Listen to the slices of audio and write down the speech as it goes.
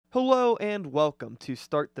Hello and welcome to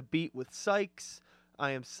Start the Beat with Sykes.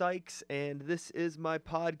 I am Sykes and this is my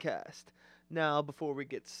podcast. Now, before we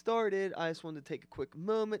get started, I just wanted to take a quick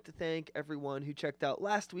moment to thank everyone who checked out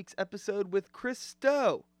last week's episode with Chris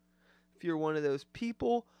Stowe. If you're one of those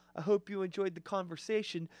people, I hope you enjoyed the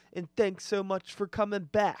conversation and thanks so much for coming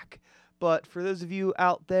back. But for those of you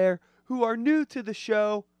out there who are new to the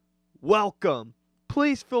show, welcome.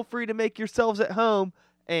 Please feel free to make yourselves at home,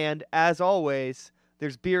 and as always,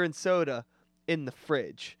 there's beer and soda in the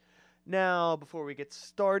fridge. Now, before we get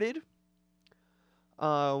started,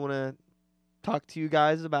 I want to talk to you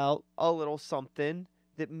guys about a little something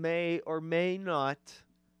that may or may not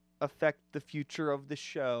affect the future of the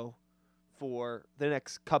show for the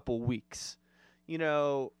next couple weeks. You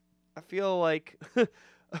know, I feel like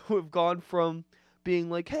we've gone from being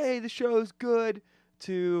like, hey, the show's good,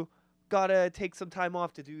 to gotta take some time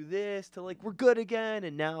off to do this, to like, we're good again,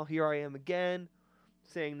 and now here I am again,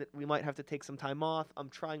 saying that we might have to take some time off. I'm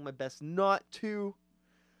trying my best not to.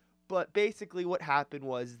 But basically what happened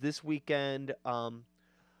was this weekend,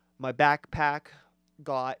 my backpack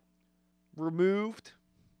got removed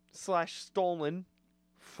 / stolen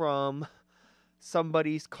from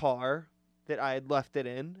somebody's car that I had left it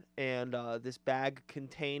in. And this bag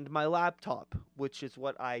contained my laptop, which is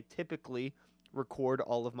what I typically record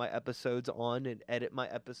all of my episodes on and edit my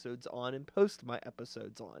episodes on and post my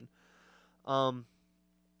episodes on.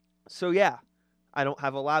 So yeah, I don't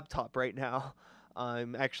have a laptop right now.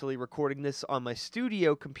 I'm actually recording this on my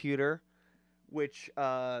studio computer, which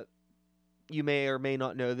you may or may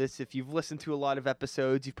not know this. If you've listened to a lot of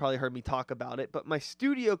episodes, you've probably heard me talk about it. But my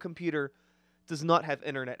studio computer does not have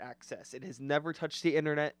internet access. It has never touched the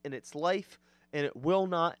internet in its life, and it will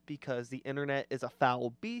not, because the internet is a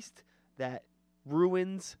foul beast that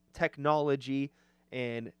ruins technology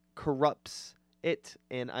and corrupts it,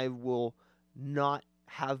 and I will not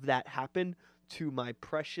have that happen to my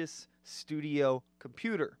precious studio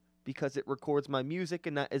computer because it records my music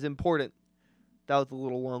and that is important. That was a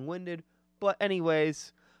little long-winded, but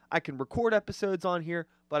anyways, I can record episodes on here,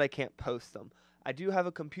 but I can't post them. I do have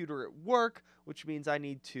a computer at work, which means I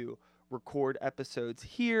need to record episodes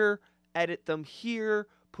here, edit them here,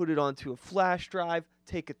 put it onto a flash drive,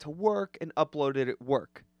 take it to work, and upload it at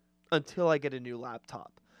work until I get a new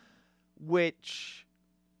laptop, which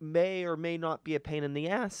may or may not be a pain in the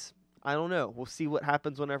ass. I don't know. We'll see what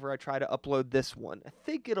happens whenever I try to upload this one. I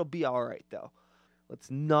think it'll be all right, though. Let's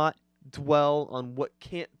not dwell on what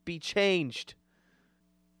can't be changed.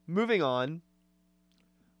 Moving on,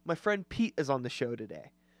 my friend Pete is on the show today.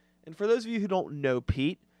 And for those of you who don't know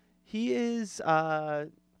Pete, he is,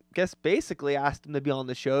 guess basically asked him to be on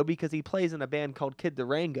the show because he plays in a band called Kid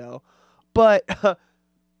Durango. But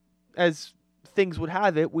as things would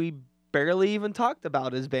have it, we barely even talked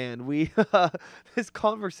about his band. This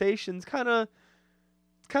conversation's kind of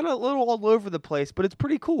a little all over the place, but it's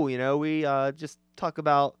pretty cool, you know. We just talk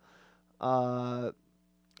about I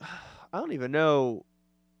don't even know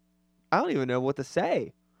what to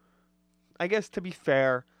say. I guess, to be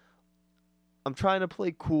fair, I'm trying to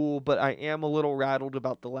play cool, but I am a little rattled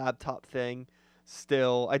about the laptop thing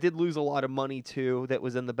still. I did lose a lot of money too that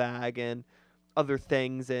was in the bag and other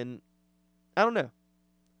things, and I don't know.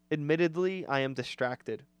 Admittedly, I am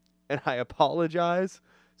distracted, and I apologize.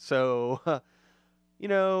 So, you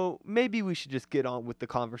know, maybe we should just get on with the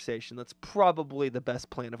conversation. That's probably the best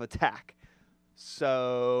plan of attack.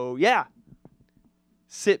 So, yeah.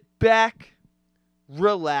 Sit back,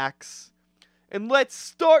 relax, and let's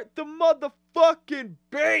start the motherfucking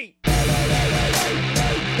beat!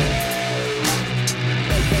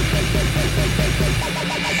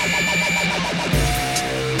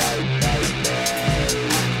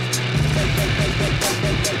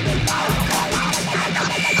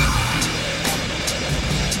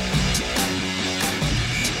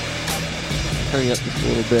 Turning up just a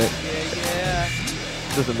little bit. Yeah.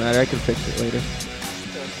 Doesn't matter, I can fix it later.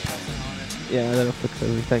 Yeah, that'll fix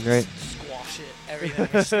everything, right? Squash it. Everything.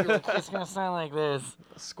 It's gonna sound like this.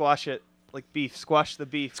 Squash it. Like beef. Squash the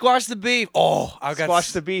beef. Squash the beef. Oh, I've got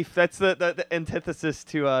Squash the beef. That's the antithesis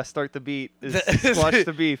to Start the Beat. Is squash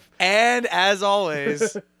the beef. And as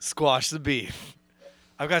always, squash the beef.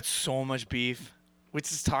 I've got so much beef. Let's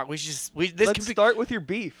start with your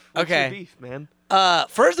beef. What's Okay. your beef, man?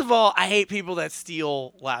 First of all, I hate people that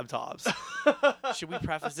steal laptops. Should we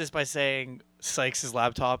preface this by saying Sykes'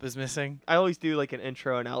 laptop is missing? I always do like an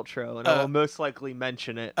intro and outro, and I will most likely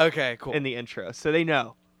mention it Okay, cool. in the intro, so they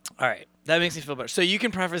know. All right, that makes me feel better. So you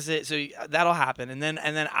can preface it, so that'll happen, and then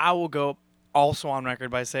I will go also on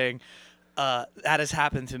record by saying that has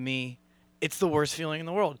happened to me. It's the worst feeling in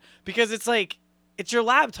the world because it's like it's your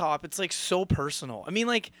laptop. It's like so personal. I mean,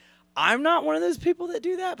 like, I'm not one of those people that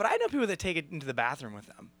do that, but I know people that take it into the bathroom with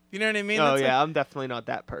them. You know what I mean? Oh That's yeah, like, I'm definitely not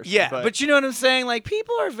that person. yeah, but but you know what I'm saying? Like,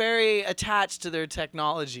 people are very attached to their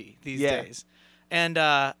technology these Yeah. days. And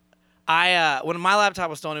when my laptop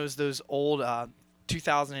was stolen, it was those old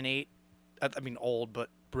 2008. I mean, old, but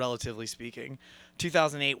relatively speaking,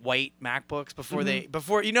 2008 white MacBooks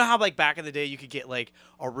before you know how like back in the day you could get like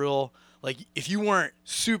a real like if you weren't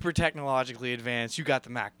super technologically advanced, you got the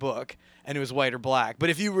MacBook and it was white or black. But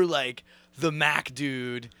if you were like the Mac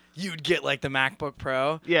dude, you'd get like the MacBook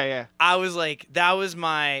Pro. yeah. I was like, that was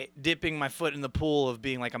my dipping my foot in the pool of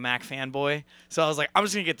being like a Mac fanboy. So I was like, I'm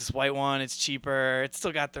just gonna get this white one. It's cheaper. It's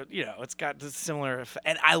still got it's got the similar,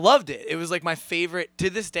 and I loved it. It was like my favorite to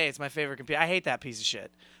this day. It's my favorite computer. I hate that piece of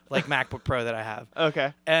shit, like MacBook Pro that I have.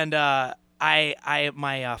 Okay. And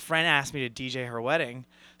my friend asked me to DJ her wedding,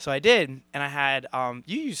 so I did, and I had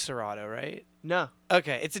you use Serato, right? No.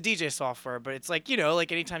 Okay, it's a DJ software, but it's like,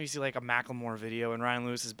 like anytime you see like a Macklemore video and Ryan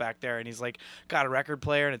Lewis is back there and he's like got a record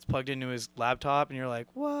player and it's plugged into his laptop and you're like,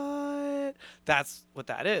 what? That's what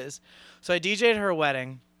that is. So I DJ'd her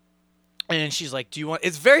wedding and she's like,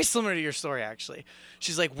 it's very similar to your story actually.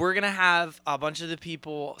 She's like, we're going to have a bunch of the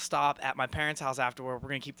people stop at my parents' house afterward. We're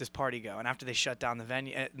going to keep this party going after they shut down the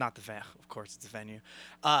venue. Not the venue, of course it's a venue.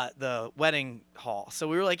 The wedding hall. So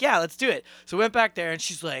we were like, yeah, let's do it. So we went back there and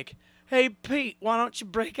she's like, hey, Pete, why don't you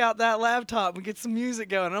break out that laptop and get some music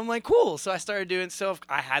going? And I'm like, cool. So I started doing so.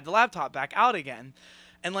 I had the laptop back out again.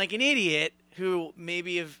 And like an idiot who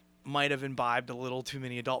might have imbibed a little too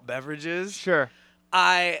many adult beverages, Sure.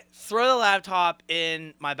 I throw the laptop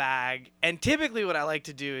in my bag. And typically what I like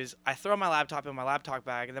to do is I throw my laptop in my laptop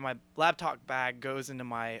bag, and then my laptop bag goes into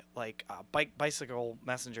my like bicycle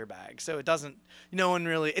messenger bag. So it doesn't, no one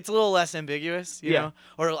really, it's a little less ambiguous, you know?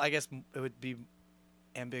 Or I guess it would be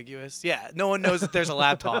ambiguous. Yeah, no one knows that there's a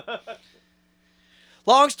laptop.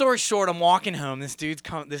 Long story short, I'm walking home.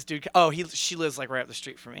 She lives like right up the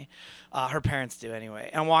street from me. Her parents do anyway.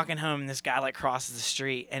 And I'm walking home and this guy like crosses the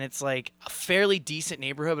street and it's like a fairly decent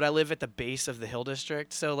neighborhood, but I live at the base of the Hill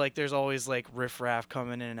District. So like there's always like riffraff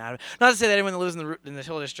coming in and out of it. Not to say that anyone that lives in the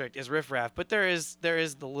Hill District is riffraff, but there is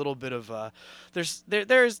the little bit of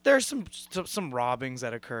there's some robbings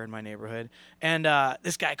that occur in my neighborhood. And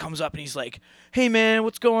this guy comes up and he's like, "Hey man,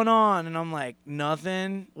 what's going on?" And I'm like,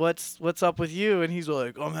 "Nothing. What's up with you?" And he's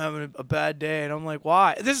like, "I'm having a bad day." And I'm like,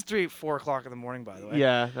 "Why?" This is 3-4 o'clock in the morning, by the way.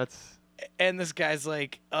 Yeah, that's. And this guy's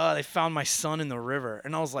like, they found my son in the river.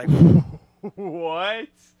 And I was like, what?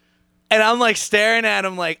 And I'm like staring at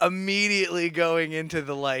him, like immediately going into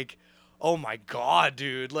the like, oh my God,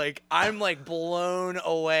 dude. Like, I'm like blown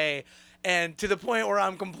away. And to the point where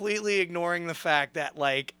I'm completely ignoring the fact that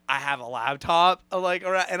like I have a laptop, like,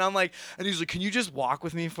 and I'm like, and he's like, "Can you just walk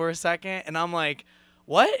with me for a second?" And I'm like,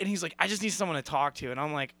 "What?" And he's like, "I just need someone to talk to." And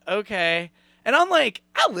I'm like, "Okay." And I'm like,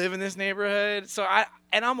 I live in this neighborhood, so I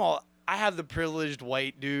have the privileged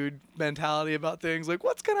white dude mentality about things. Like,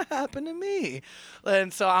 what's gonna happen to me?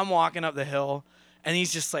 And so I'm walking up the hill, and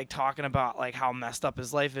he's just like talking about like how messed up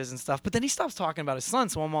his life is and stuff. But then he stops talking about his son,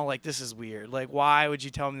 so I'm all like, this is weird. Like, why would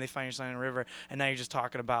you tell me they find your son in a river, and now you're just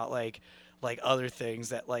talking about like other things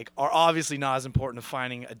that like are obviously not as important to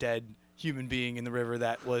finding a dead human being in the river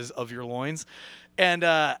that was of your loins. And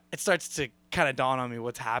it starts to kind of dawn on me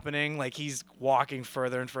what's happening. Like, he's walking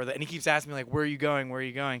further and further, and he keeps asking me like, "Where are you going? Where are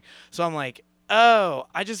you going?" So I'm like, "Oh,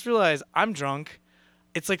 I just realized I'm drunk.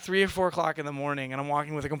 It's like 3 or 4 o'clock in the morning, and I'm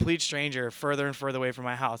walking with a complete stranger further and further away from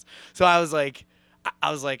my house." So I was like,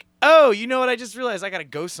 "Oh, you know what? I just realized I gotta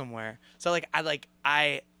go somewhere." So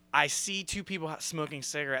I see two people smoking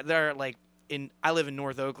cigarettes. They're like I live in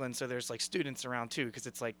North Oakland, so there's like students around too, because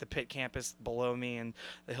it's like the Pitt campus below me and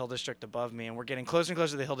the Hill District above me, and we're getting closer and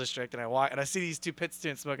closer to the Hill District. And I walk and I see these two Pitt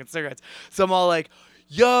students smoking cigarettes. So I'm all like,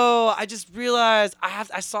 "Yo, I just realized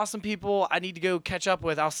I saw some people I need to go catch up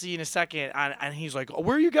with. I'll see you in a second." And he's like, "Oh,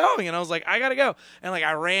 where are you going?" And I was like, "I gotta go." And like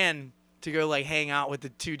I ran to go like hang out with the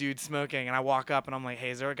two dudes smoking, and I walk up and I'm like, "Hey,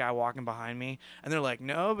 is there a guy walking behind me?" And they're like,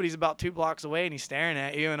 "No, but he's about 2 blocks away and he's staring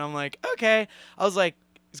at you." And I'm like, "Okay." I was like,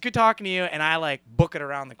 "It's good talking to you," and I like book it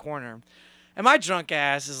around the corner. And my drunk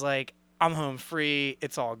ass is like, I'm home free,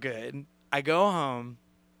 it's all good. I go home,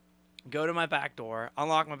 go to my back door,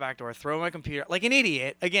 unlock my back door, throw my computer like an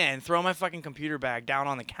idiot again, throw my fucking computer bag down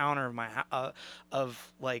on the counter of my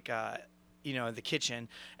the kitchen.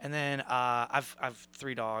 And then I've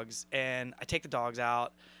 3 dogs, and I take the dogs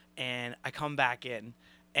out and I come back in.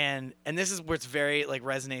 And this is where it's very like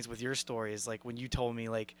resonates with your story is like when you told me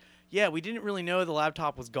like, yeah, we didn't really know the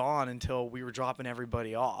laptop was gone until we were dropping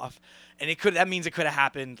everybody off. And that means it could have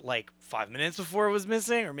happened like 5 minutes before it was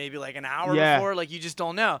missing or maybe like an hour before. Like you just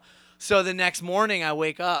don't know. So the next morning I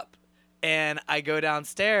wake up and I go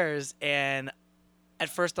downstairs and at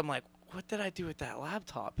first I'm like, what did I do with that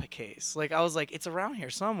laptop case? Like I was like, it's around here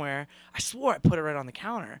somewhere. I swore I put it right on the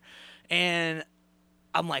counter. And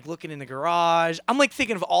I'm like looking in the garage. I'm like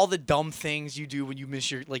thinking of all the dumb things you do when you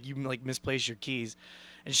misplace your keys.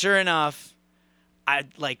 And sure enough, I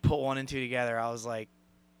like put one and two together. I was like,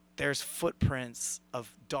 there's footprints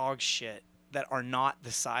of dog shit that are not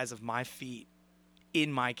the size of my feet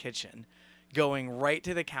in my kitchen going right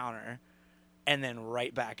to the counter and then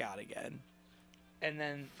right back out again. And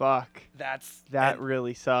then fuck. That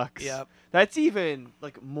really sucks. Yep. That's even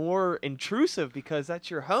like more intrusive because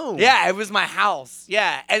that's your home. Yeah, it was my house.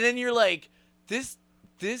 Yeah. And then you're like, this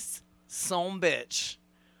son bitch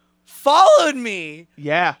followed me.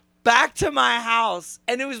 Yeah. Back to my house.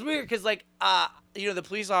 And it was weird because like the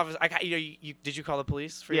police officer did you call the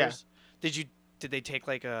police for yours? Did they take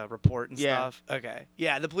like a report and stuff? Okay.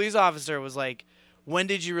 Yeah, the police officer was like, when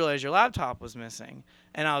did you realize your laptop was missing?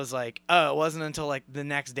 And I was like, oh, it wasn't until like the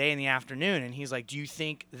next day in the afternoon. And he's like, do you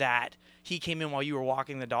think that he came in while you were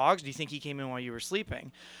walking the dogs? Do you think he came in while you were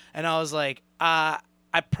sleeping? And I was like, I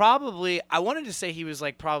wanted to say he was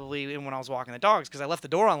like probably in when I was walking the dogs because I left the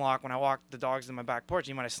door unlocked when I walked the dogs in my back porch.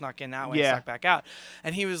 He might have snuck in that way and snuck back out.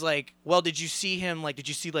 And he was like, well, did you see him? Like, did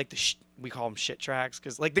you see like we call them shit tracks?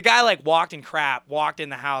 Because like the guy like walked in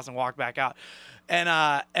the house and walked back out. And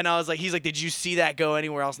I was like, he's like, did you see that go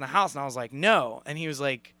anywhere else in the house? And I was like, no. And he was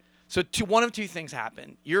like, so one of two things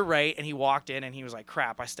happened. You're right. And he walked in and he was like,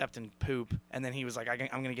 crap, I stepped in poop. And then he was like, I'm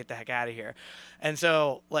going to get the heck out of here. And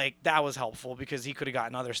so like that was helpful because he could have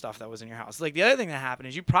gotten other stuff that was in your house. Like the other thing that happened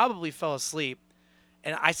is you probably fell asleep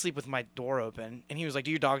and I sleep with my door open. And he was like,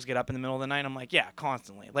 do your dogs get up in the middle of the night? And I'm like, yeah,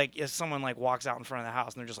 constantly. Like if someone like walks out in front of the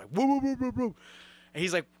house and they're just like, woo, woo, woo, woo, woo. And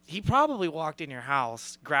he's like, he probably walked in your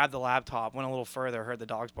house, grabbed the laptop, went a little further, heard the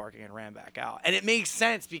dogs barking, and ran back out. And it makes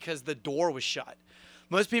sense because the door was shut.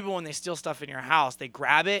 Most people, when they steal stuff in your house, they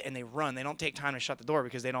grab it and they run. They don't take time to shut the door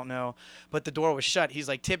because they don't know. But the door was shut. He's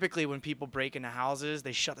like, typically when people break into houses,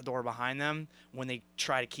 they shut the door behind them when they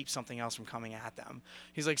try to keep something else from coming at them.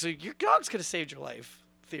 He's like, so your dogs could have saved your life,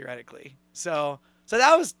 theoretically. So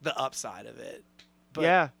that was the upside of it.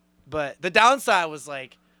 But the downside was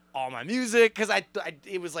like, all my music, because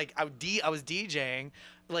it was like I was DJing,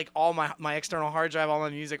 like all my external hard drive, all my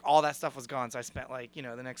music, all that stuff was gone. So I spent like the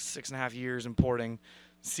next 6.5 years importing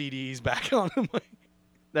CDs back onto my.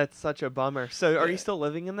 That's such a bummer. So are you still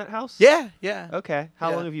living in that house? Yeah. Okay.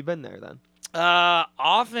 How long have you been there then?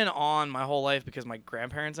 Off and on my whole life because my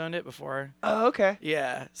grandparents owned it before. Oh, okay.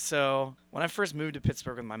 Yeah. So when I first moved to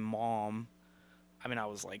Pittsburgh with my mom, I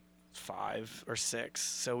was like 5 or 6,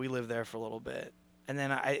 so we lived there for a little bit. And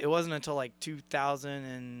then it wasn't until like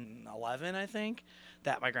 2011, I think,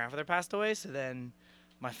 that my grandfather passed away. So then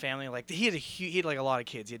my family, like he had like a lot of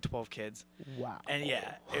kids. He had 12 kids. Wow. And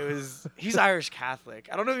he's Irish Catholic.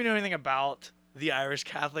 I don't know if you know anything about the Irish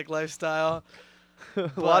Catholic lifestyle. A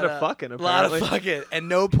lot of fucking, apparently. A lot of fucking and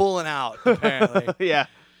no pulling out, apparently. Yeah.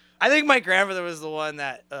 I think my grandfather was the one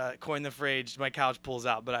that coined the phrase, my couch pulls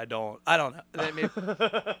out, but I don't know.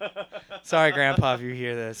 Sorry, Grandpa, if you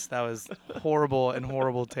hear this. That was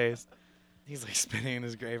horrible taste. He's like spinning in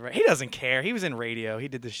his grave. Right? He doesn't care. He was in radio. He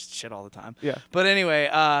did this shit all the time. Yeah. But anyway,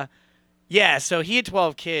 so he had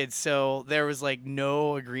 12 kids, so there was like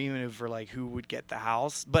no agreement for like who would get the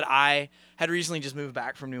house. But I had recently just moved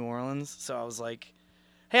back from New Orleans, so I was like,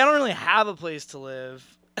 hey, I don't really have a place to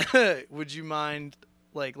live. Would you mind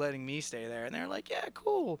like letting me stay there? And they're like, yeah,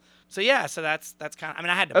 cool. So that's kind of,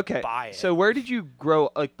 I had to buy it. So where did you grow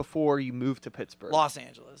like before you moved to Pittsburgh? Los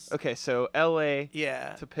Angeles. Okay, so LA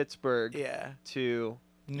to Pittsburgh to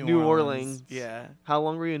New Orleans. Yeah. How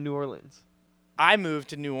long were you in New Orleans? I moved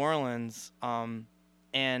to New Orleans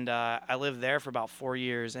and I lived there for about 4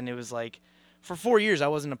 years, and it was like for 4 years I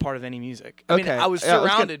wasn't a part of any music. I mean, I was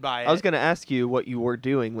surrounded by it. I was going to ask you what you were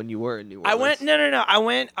doing when you were in New Orleans. I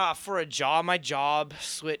went for a job. My job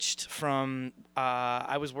switched from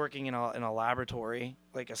I was working in a laboratory,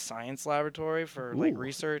 like a science laboratory for like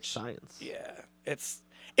research. Science. Yeah. It's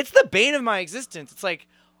the bane of my existence. It's like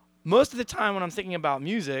most of the time when I'm thinking about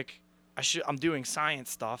music, I'm doing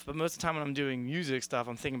science stuff, but most of the time when I'm doing music stuff,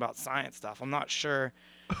 I'm thinking about science stuff. I'm not sure.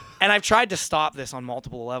 And I've tried to stop this on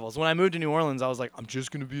multiple levels. When I moved to New Orleans, I was like, I'm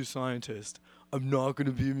just going to be a scientist. I'm not going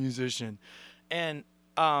to be a musician. And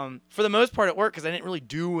for the most part, it worked because I didn't really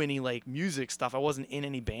do any like music stuff. I wasn't in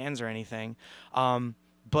any bands or anything.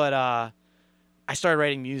 But I started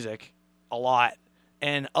writing music a lot,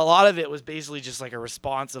 and a lot of it was basically just like a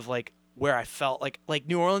response of like where I felt like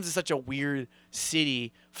New Orleans is such a weird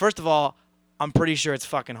city. First of all, I'm pretty sure it's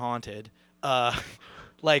fucking haunted.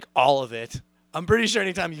 Like all of it. I'm pretty sure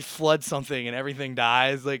anytime you flood something and everything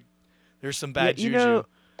dies, like there's some bad you juju. know,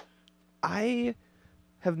 I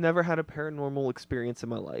have never had a paranormal experience in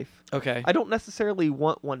my life. Okay. I don't necessarily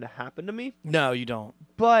want one to happen to me, No, you don't.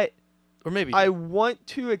 but Or maybe I want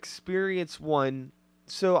to experience one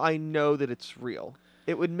so I know that it's real.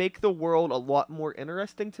 It would make the world a lot more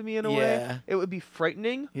interesting to me in a way. Yeah. It would be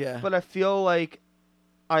frightening, Yeah. but I feel like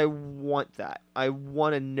I want that. I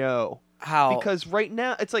want to know. How? Because right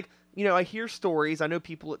now, it's like, I hear stories. I know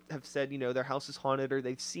people have said, their house is haunted or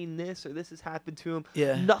they've seen this or this has happened to them.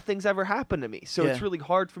 Yeah. Nothing's ever happened to me. So Yeah. it's really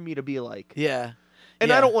hard for me to be like. Yeah. And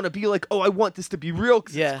Yeah. I don't want to be like, oh, I want this to be real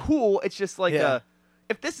because Yeah. it's cool. It's just like, Yeah.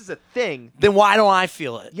 if this is a thing. Then why don't I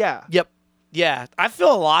feel it? Yeah. Yep. Yeah. I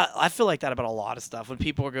feel like that about a lot of stuff. When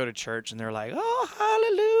people go to church and they're like, "Oh,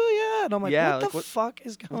 hallelujah." And I'm like, Yeah, what like, the fuck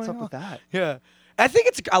is going What's up on? with that? Yeah. I think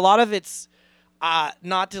it's a lot of it's not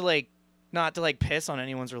to piss on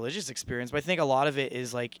anyone's religious experience, but I think a lot of it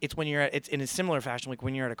is like it's in a similar fashion, like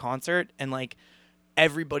when you're at a concert and like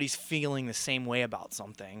everybody's feeling the same way about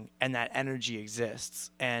something and that energy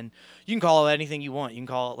exists. And you can call it anything you want. You can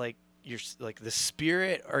call it like the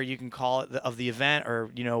spirit, or you can call it of the event, or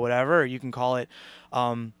whatever, or you can call it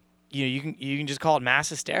you can just call it mass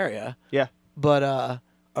hysteria. Yeah. But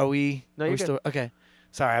are we No, are you're we good. still okay?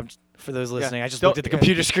 Sorry, for those listening, I just Don't- looked at the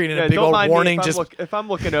computer screen and Yeah, a big don't old mind me warning if I'm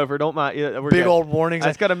looking over, don't mind. Yeah, we're big good. old warnings. I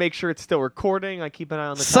just got to make sure it's still recording. I keep an eye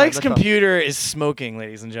on the time. Sykes' That's all. computer is smoking,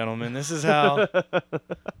 ladies and gentlemen. This is how.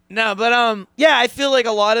 No, but yeah, I feel like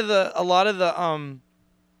a lot of the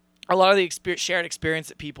shared experience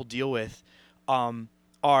that people deal with,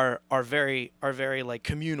 are very like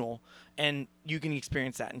communal, and you can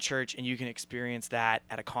experience that in church, and you can experience that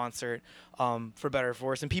at a concert, for better or for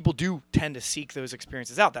worse. And people do tend to seek those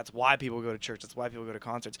experiences out. That's why people go to church. That's why people go to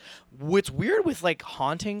concerts. What's weird with like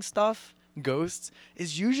haunting stuff, ghosts,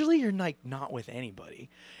 is usually you're like not with anybody.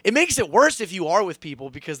 It makes it worse if you are with people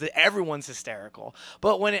because everyone's hysterical.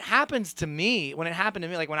 But when it happened to me,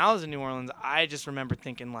 like when I was in New Orleans, I just remember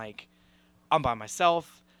thinking like, I'm by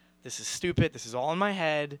myself. This is stupid. This is all in my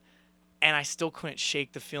head. And I still couldn't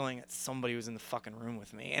shake the feeling that somebody was in the fucking room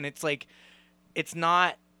with me. And it's like, it's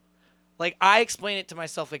not like I explain it to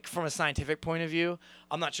myself like from a scientific point of view.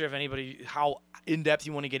 I'm not sure if how in depth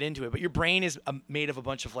you want to get into it, but your brain is made of a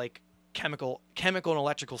bunch of like chemical and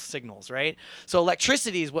electrical signals, right? So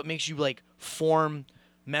electricity is what makes you like form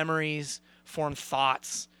memories, form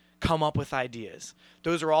thoughts, come up with ideas.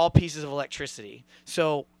 Those are all pieces of electricity.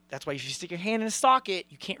 So that's why if you stick your hand in a socket,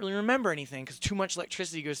 you can't really remember anything because too much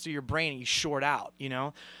electricity goes through your brain and you short out,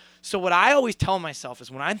 So what I always tell myself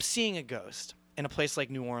is when I'm seeing a ghost in a place like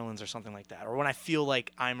New Orleans or something like that, or when I feel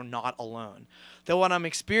like I'm not alone, that what I'm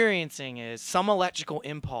experiencing is some electrical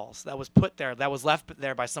impulse that was put there, that was left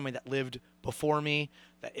there by somebody that lived before me,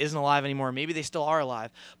 that isn't alive anymore. Maybe they still are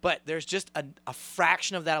alive, but there's just a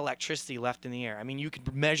fraction of that electricity left in the air. I mean, you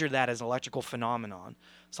could measure that as an electrical phenomenon,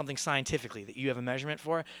 something scientifically that you have a measurement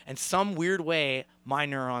for, and some weird way my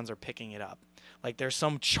neurons are picking it up. Like there's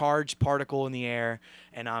some charged particle in the air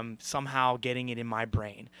and I'm somehow getting it in my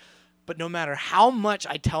brain. But no matter how much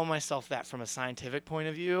I tell myself that from a scientific point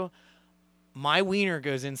of view, my wiener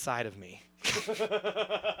goes inside of me.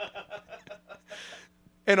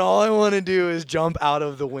 And all I want to do is jump out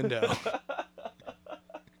of the window.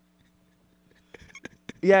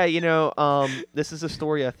 Yeah, this is a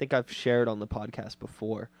story I think I've shared on the podcast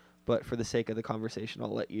before, but for the sake of the conversation,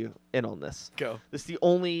 I'll let you in on this. Go. This is the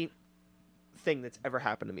only thing that's ever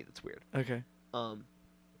happened to me that's weird. Okay. I'm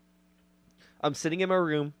sitting in my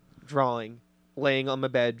room drawing, laying on my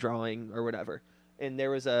bed drawing or whatever, and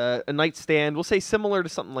there was a nightstand, we'll say similar to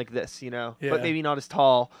something like this, Yeah. but maybe not as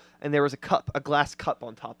tall, and there was a glass cup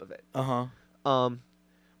on top of it. Uh-huh.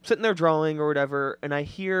 Sitting there drawing or whatever, and I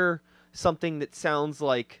hear something that sounds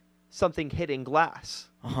like something hitting glass.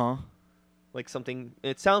 Uh-huh.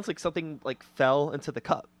 It sounds like something like fell into the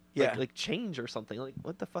cup. Yeah. Like change or something. Like,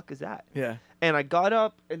 what the fuck is that? Yeah. And I got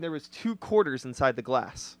up and there was 2 quarters inside the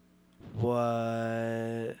glass.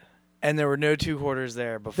 What? And there were no 2 quarters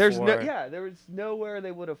there before. There was nowhere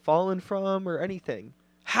they would have fallen from or anything.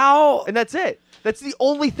 How? And that's it. That's the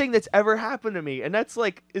only thing that's ever happened to me. And that's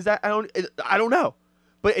like, I don't know.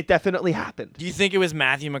 But it definitely happened. Do you think it was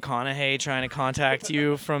Matthew McConaughey trying to contact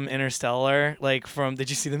you from Interstellar? Did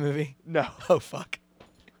you see the movie? No. Oh, fuck.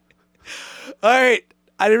 All right.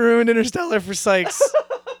 I didn't ruin Interstellar for Sykes.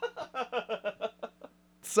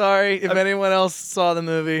 Sorry if anyone else saw the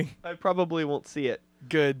movie. I probably won't see it.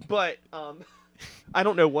 Good. But I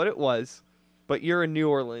don't know what it was, but you're in New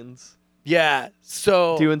Orleans Yeah.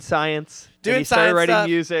 So doing science. Doing and you started science writing stuff.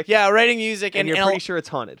 music. Yeah, writing music, And you're pretty sure it's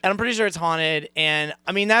haunted. And I'm pretty sure it's haunted. And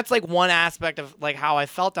I mean, that's like one aspect of like how I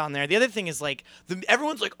felt down there. The other thing is like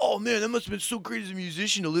everyone's like, oh man, that must have been so great as a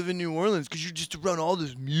musician to live in New Orleans because you're just around all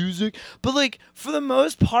this music. But like for the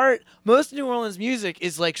most part, most New Orleans music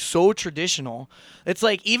is like so traditional. It's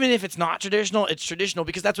like even if it's not traditional, it's traditional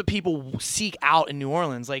because that's what people seek out in New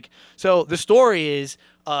Orleans. Like so, the story is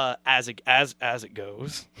as it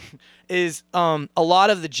goes. Is a lot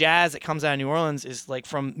of the jazz that comes out of New Orleans is like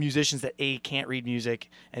from musicians that A, can't read music,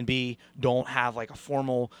 and B, don't have like a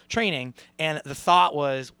formal training. And the thought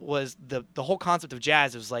was the whole concept of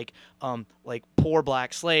jazz was like poor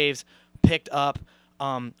black slaves picked up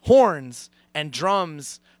horns and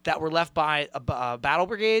drums that were left by battle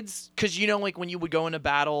brigades, because like when you would go into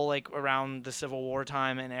battle like around the Civil War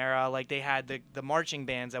time and era, like they had the marching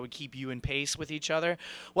bands that would keep you in pace with each other.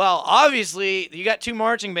 Well, obviously you got two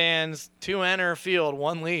marching bands, two enter a field,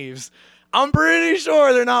 one leaves. I'm pretty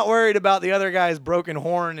sure they're not worried about the other guy's broken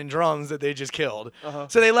horn and drums that they just killed. Uh-huh.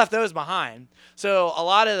 So they left those behind. So a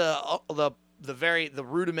lot of the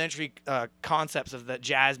rudimentary concepts of the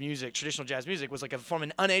jazz music, traditional jazz music, was like from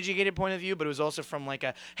an uneducated point of view, but it was also from like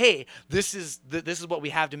a, hey, this is what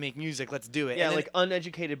we have to make music. Let's do it. Yeah, and like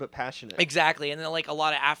uneducated but passionate. Exactly. And then like a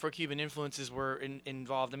lot of Afro-Cuban influences were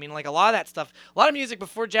involved. I mean, like a lot of that stuff, a lot of music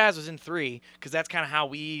before jazz was in 3, because that's kind of how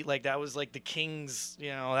we, like, that was like the Kings,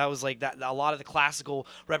 that was like that. A lot of the classical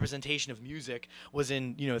representation of music was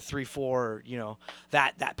in 3/4,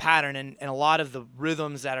 that pattern. And a lot of the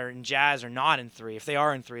rhythms that are in jazz are not in 3. If they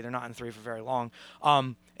are in 3, they're not in 3 for very long.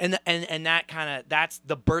 And that that's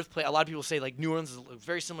the birthplace. A lot of people say like New Orleans is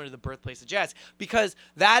very similar to the birthplace of jazz because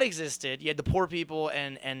that existed. You had the poor people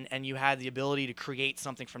and you had the ability to create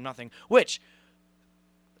something from nothing, which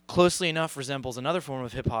closely enough resembles another form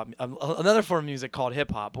of hip hop, another form of music called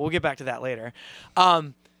hip hop. But we'll get back to that later,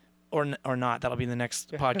 or not. That'll be in the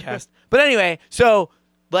next podcast. But anyway,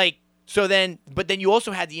 but then you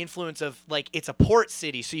also had the influence of like it's a port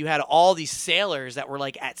city, so you had all these sailors that were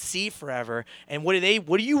like at sea forever. And what do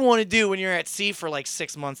you want to do when you're at sea for like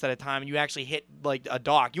 6 months at a time and you actually hit like a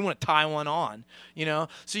dock? You want to tie one on,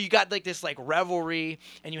 So you got like this like revelry,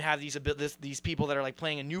 and you have these people that are like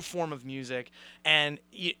playing a new form of music, and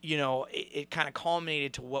it kind of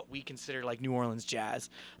culminated to what we consider like New Orleans jazz.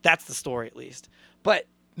 That's the story, at least. But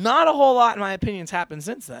not a whole lot, in my opinion, has happened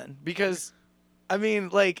since then, because I mean,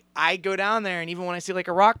 like, I go down there, and even when I see, like,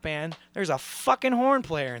 a rock band, there's a fucking horn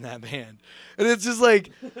player in that band. And it's just,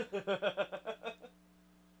 like...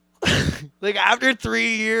 like, after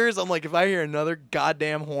 3 years, I'm like, if I hear another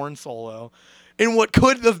goddamn horn solo in what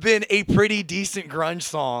could have been a pretty decent grunge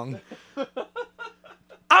song,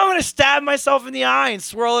 I'm going to stab myself in the eye and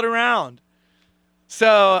swirl it around.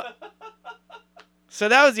 So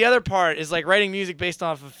that was the other part, is like writing music based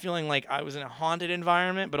off of feeling like I was in a haunted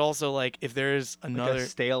environment, but also like if there's another... Like a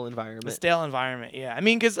stale environment. A stale environment, yeah. I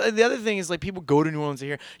mean, because the other thing is like people go to New Orleans to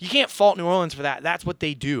hear. You can't fault New Orleans for that. That's what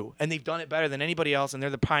they do. And they've done it better than anybody else, and they're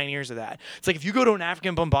the pioneers of that. It's like if you go to an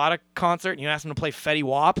African Bambaataa concert and you ask them to play Fetty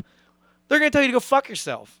Wap, they're going to tell you to go fuck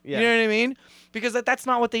yourself. Yeah. You know what I mean? Because that's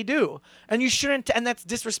not what they do. And you shouldn't, and that's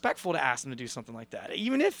disrespectful to ask them to do something like that.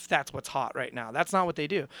 Even if that's what's hot right now. That's not what they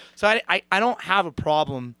do. So I don't have a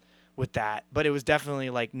problem with that, but it was definitely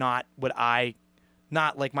like not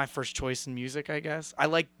like my first choice in music, I guess. I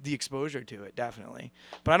like the exposure to it, definitely.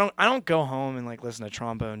 But I don't go home and like listen to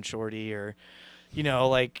Trombone Shorty or,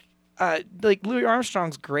 like Louis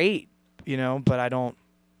Armstrong's great, but I don't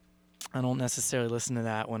necessarily listen to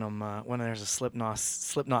that when there's a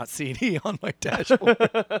Slipknot CD on my dashboard.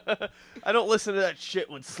 I don't listen to that shit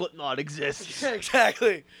when Slipknot exists. Yeah,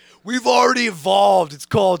 exactly. We've already evolved. It's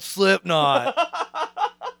called Slipknot.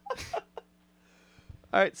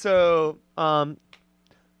 All right, so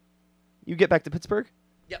you get back to Pittsburgh?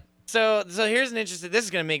 Yep. So here's an interesting. This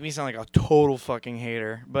is gonna make me sound like a total fucking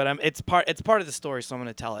hater, but it's part of the story, so I'm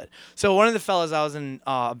gonna tell it. So one of the fellas I was in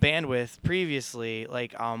a band with previously,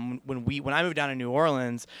 like when I moved down to New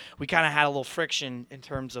Orleans, we kind of had a little friction in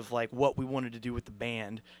terms of like what we wanted to do with the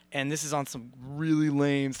band, and this is on some really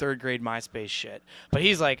lame 3rd grade MySpace shit. But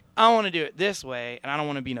he's like, I want to do it this way, and I don't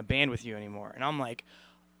want to be in a band with you anymore. And I'm like,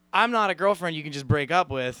 I'm not a girlfriend you can just break up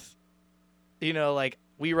with, like.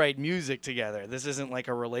 We write music together. This isn't like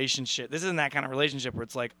a relationship. This isn't that kind of relationship where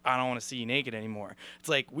it's like, I don't want to see you naked anymore. It's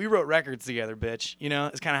like, we wrote records together, bitch.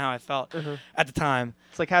 It's kind of how I felt at the time.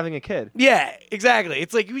 It's like having a kid. Yeah, exactly.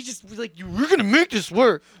 It's like, we're going to make this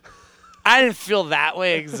work. I didn't feel that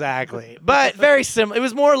way exactly, but very similar. It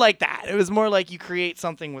was more like that. It was more like you create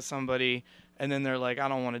something with somebody, and then they're like, I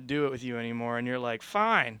don't want to do it with you anymore, and you're like,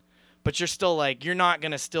 fine, but you're still like, you're not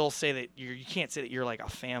gonna still say that you can't say that you're like a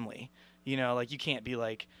family, you know, like you can't be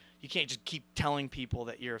like, you can't just keep telling people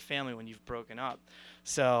that you're a family when you've broken up.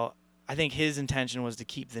 So I think his intention was to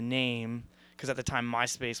keep the name. Because at the time,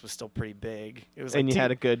 MySpace was still pretty big. It was like And you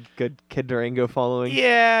had a good Kid Durango following.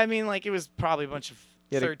 Yeah, I mean, like it was probably a bunch of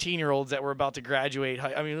 13-year-olds that were about to graduate.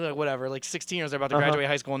 I mean, like, whatever, like 16-year-olds that were about to graduate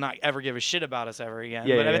high school and not ever give a shit about us ever again.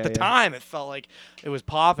 Yeah, but at the time, it felt like it was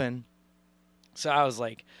popping. So I was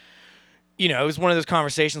like, you know, it was one of those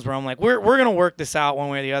conversations where I'm like, we're gonna work this out one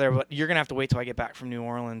way or the other, but you're gonna have to wait till I get back from New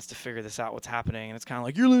Orleans to figure this out, what's happening. And it's kind of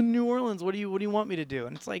like, you're in New Orleans, what do you want me to do?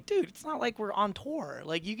 And it's like, dude, it's not like we're on tour.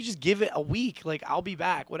 Like you could just give it a week, like I'll be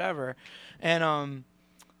back, whatever. And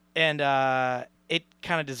it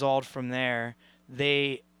kind of dissolved from there.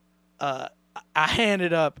 I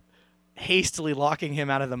ended up hastily locking him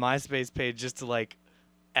out of the MySpace page just to like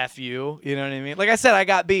F you know what I mean? Like I said, I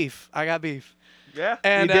got beef. Yeah,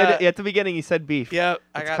 and you did at the beginning. You said beef. Yep,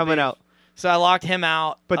 it's coming out. So I locked him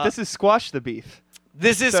out. But this is squash the beef.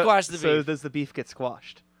 This is squash the beef. So does the beef get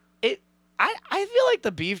squashed? I feel like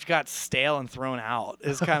the beef got stale and thrown out.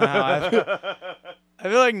 Is kind of how I feel. I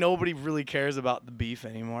feel like nobody really cares about the beef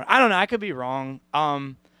anymore. I don't know. I could be wrong.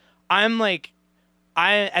 I'm like,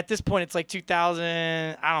 at this point it's like 2000.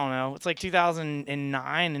 I don't know. It's like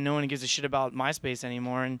 2009, and no one gives a shit about MySpace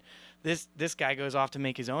anymore. And this guy goes off to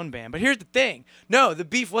make his own band. But here's the thing. No, the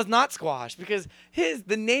beef was not squashed because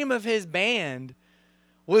the name of his band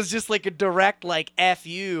was just like a direct like F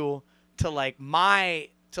you to like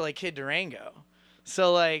Kid Durango.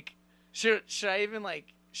 So like should I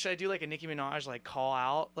do like a Nicki Minaj like call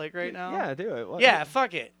out like right now? Yeah, do it. Yeah,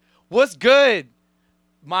 fuck it. What's good,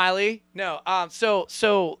 Miley? No. So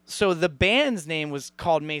the band's name was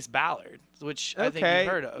called Mace Ballard, which I think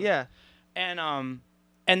you've heard of. Yeah.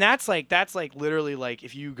 And that's like literally like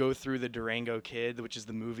if you go through the Durango Kid, which is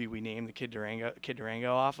the movie we named the Kid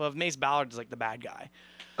Durango off of, Mace Ballard is like the bad guy.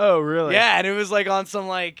 Oh, really? Yeah, and it was like on some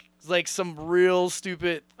like some real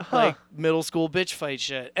stupid like middle school bitch fight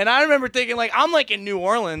shit. And I remember thinking like I'm like in New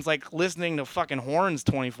Orleans like listening to fucking horns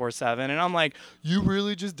 24/7, and I'm like, you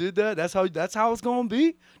really just did that? That's how it's gonna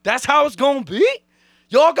be? That's how it's gonna be?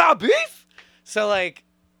 Y'all got beef? So like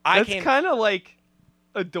That's kind of like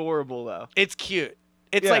adorable though. It's cute.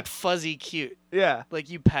 It's like fuzzy cute. Yeah. Like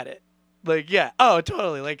you pet it. Like yeah. Oh,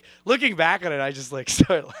 totally. Like looking back on it, I just like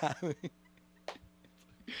start laughing.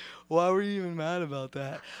 Why were you even mad about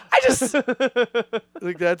that? I just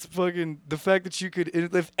like that's fucking the fact that you could.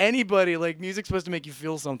 If anybody like music's supposed to make you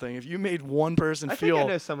feel something. If you made one person feel, I think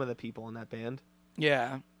I know some of the people in that band.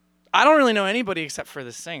 Yeah, I don't really know anybody except for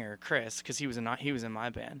the singer Chris because he was in my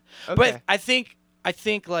band. Okay. But I think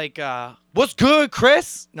like what's good,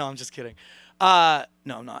 Chris? No, I'm just kidding. No,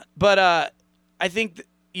 I'm not. But I think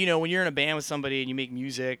when you're in a band with somebody and you make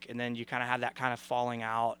music and then you kind of have that kind of falling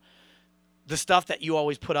out. The stuff that you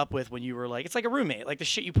always put up with when you were like, it's like a roommate, like the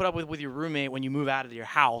shit you put up with your roommate when you move out of your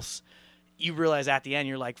house, you realize at the end,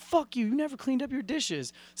 you're like, fuck you never cleaned up your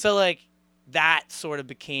dishes. So like that sort of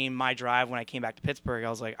became my drive when I came back to Pittsburgh. I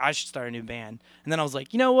was like, I should start a new band. And then I was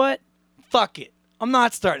like, you know what? Fuck it. I'm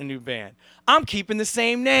not starting a new band. I'm keeping the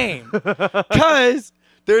same name because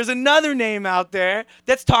there's another name out there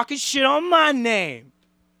that's talking shit on my name.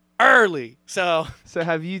 Early. So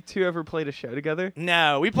have you two ever played a show together?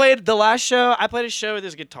 No. We played the last show. I played a show with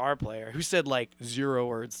this guitar player who said like 0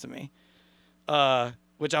 words to me.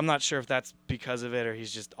 Which I'm not sure if that's because of it or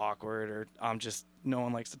he's just awkward or no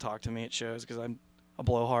one likes to talk to me at shows because I'm a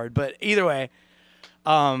blowhard. But either way,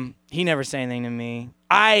 he never said anything to me.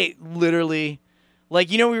 I literally,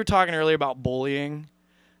 like, we were talking earlier about bullying.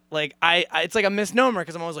 Like, it's like a misnomer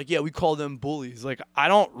because I'm always like, yeah, we call them bullies. Like, I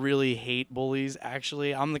don't really hate bullies,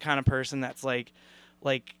 actually. I'm the kind of person that's like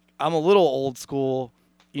I'm a little old school,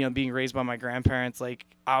 being raised by my grandparents. Like,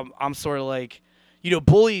 I'm sort of like,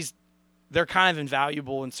 bullies, they're kind of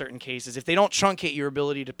invaluable in certain cases if they don't truncate your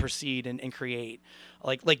ability to proceed and create.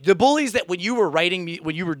 Like the bullies that when you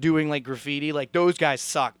were doing like graffiti, like those guys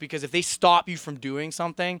suck because if they stop you from doing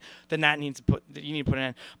something, then you need to put an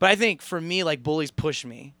end. But I think for me, like bullies push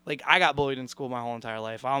me. Like I got bullied in school my whole entire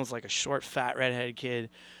life. I was like a short, fat, redheaded kid,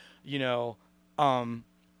 and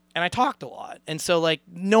I talked a lot. And so like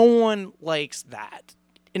no one likes that.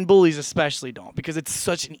 And bullies especially don't because it's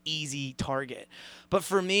such an easy target. But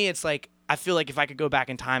for me, it's like I feel like if I could go back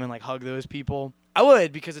in time and like hug those people, I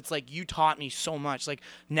would because it's like you taught me so much. Like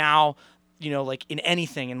now, like in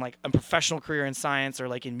anything, in like a professional career in science or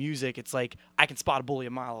like in music, it's like I can spot a bully a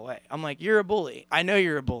mile away. I'm like, you're a bully. I know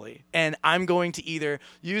you're a bully. And I'm going to either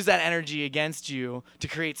use that energy against you to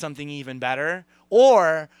create something even better,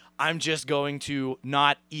 or I'm just going to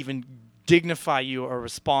not even dignify you a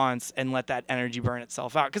response and let that energy burn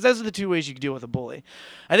itself out. Because those are the two ways you can deal with a bully.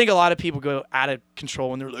 I think a lot of people go out of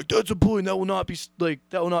control when they're like, that's a bully and that will not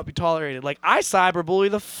be tolerated. Like, I cyberbully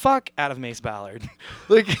the fuck out of Mace Ballard.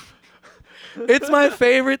 Like, it's my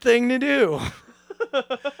favorite thing to do.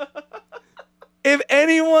 If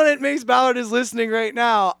anyone at Mace Ballard is listening right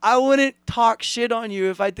now, I wouldn't talk shit on you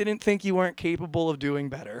if I didn't think you weren't capable of doing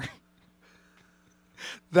better.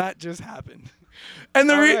 That just happened. And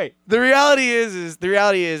the reality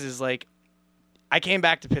is like, I came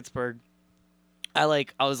back to Pittsburgh. I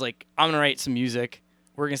was like, I'm gonna write some music.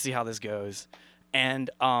 We're gonna see how this goes. And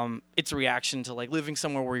it's a reaction to like living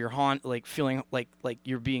somewhere where you're feeling like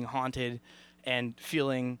you're being haunted and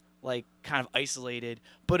feeling like kind of isolated.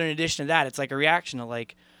 But in addition to that, it's like a reaction to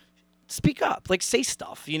like, speak up, like say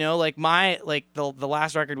stuff, like the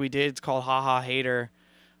last record we did, it's called Ha Ha Hater.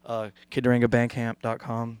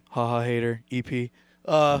 KidDurangaBandcamp.com, Ha Ha Hater EP.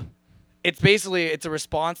 It's a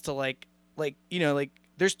response to like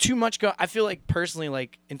there's too much I feel like personally,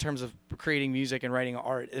 like in terms of creating music and writing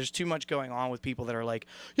art, there's too much going on with people that are like,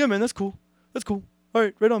 yeah man, that's cool, all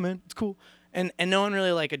right, right on man, it's cool, and no one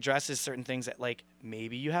really like addresses certain things that like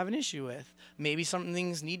maybe you have an issue with, maybe some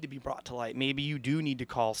things need to be brought to light, maybe you do need to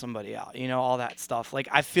call somebody out, all that stuff. Like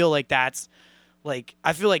I feel like that's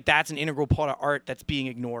an integral part of art that's being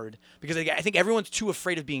ignored, because I think everyone's too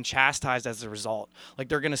afraid of being chastised as a result. Like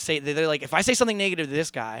they're like, if I say something negative to this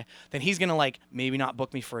guy, then he's gonna like maybe not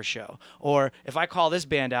book me for a show. Or if I call this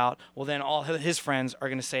band out, well then all his friends are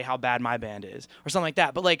gonna say how bad my band is, or something like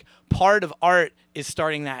that. But like part of art is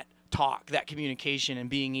starting that talk, that communication, and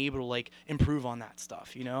being able to like improve on that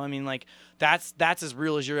stuff. I mean, like that's as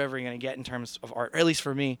real as you're ever gonna get in terms of art, or at least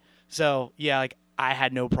for me. So yeah, like I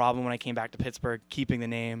had no problem when I came back to Pittsburgh keeping the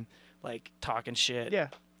name, like talking shit. Yeah.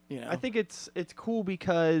 I think it's cool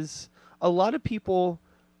because a lot of people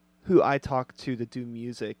who I talk to that do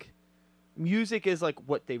music is like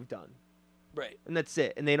what they've done. Right. And that's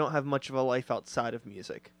it. And they don't have much of a life outside of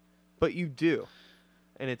music. But you do.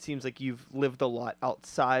 And it seems like you've lived a lot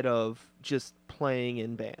outside of just playing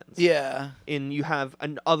in bands. Yeah. And you have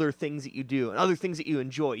other things that you do and other things that you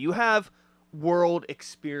enjoy. You have world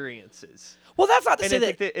experiences. Well, that's not to say I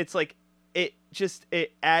think that it's like it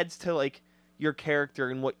adds to like your character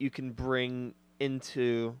and what you can bring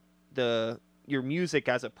into your music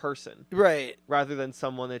as a person, right? Rather than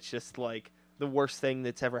someone that's just like the worst thing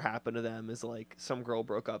that's ever happened to them is like some girl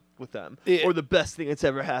broke up with them, or the best thing that's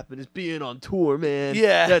ever happened is being on tour, man.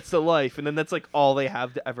 Yeah, that's the life, and then that's like all they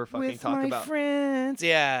have to ever fucking with talk my about. Friends.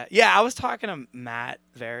 Yeah. I was talking to Matt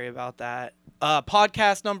Very about that.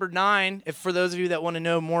 Podcast number 9. If for those of you that want to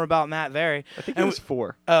know more about Matt Very, I think it was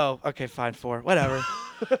 4. Oh, okay, fine, 4. Whatever.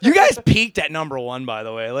 You guys peaked at number 1, by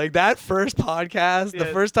the way. Like that first podcast, the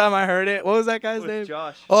first time I heard it, what was that guy's name?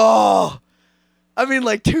 Josh. Oh, I mean,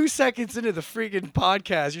 like 2 seconds into the freaking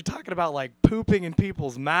podcast, you're talking about like pooping in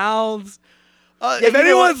people's mouths. If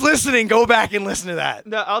anyone's listening, go back and listen to that.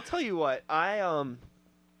 No, I'll tell you what. It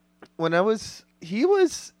was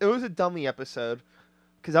a dummy episode.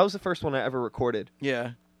 Because that was the first one I ever recorded.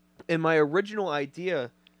 Yeah. And my original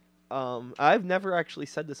idea, I've never actually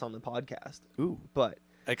said this on the podcast. Ooh. But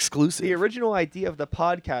exclusive. The original idea of the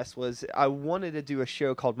podcast was I wanted to do a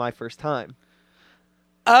show called My First Time.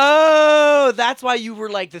 Oh, that's why you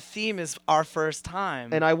were like, the theme is our first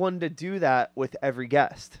time. And I wanted to do that with every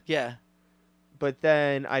guest. Yeah. But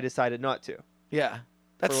then I decided not to. Yeah.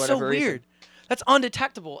 That's so weird. Reason. That's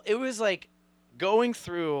undetectable. It was like going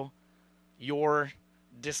through your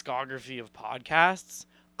discography of podcasts.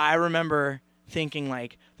 I remember thinking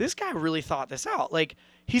like, this guy really thought this out. Like,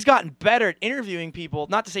 he's gotten better at interviewing people.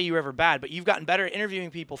 Not to say you were ever bad, but you've gotten better at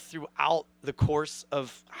interviewing people throughout the course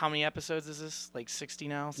of how many episodes is this? Like 60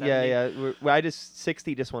 now? 70? Yeah.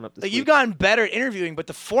 60 just went up this week. You've gotten better at interviewing, but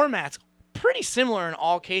the format's pretty similar in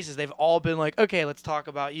all cases. They've all been like, okay, let's talk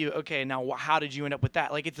about you. Okay, now how did you end up with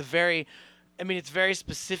that? Like, it's very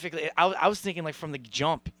specifically. I was thinking like from the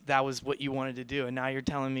jump that was what you wanted to do, and now you're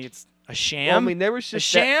telling me it's a sham. Well, I mean, there was just a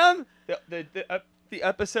sham. The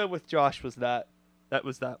episode with Josh was that. That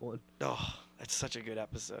was that one. Oh, that's such a good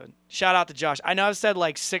episode. Shout out to Josh. I know I've said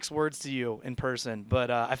like 6 words to you in person, but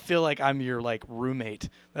I feel like I'm your like roommate.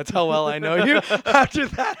 That's how well I know you after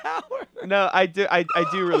that hour. No, I do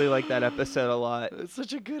really like that episode a lot. It's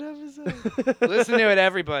such a good episode. Listen to it,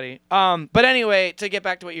 everybody. But anyway, to get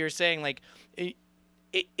back to what you were saying, like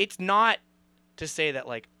it's not to say that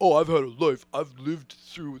like, oh, I've had a life. I've lived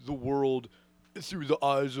through the world through the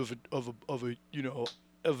eyes of a you know,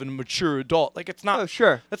 of a mature adult. Like, it's not. Oh,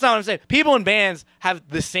 sure. That's not what I'm saying. People in bands have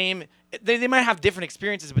the same. They might have different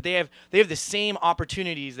experiences, but they have the same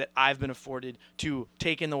opportunities that I've been afforded to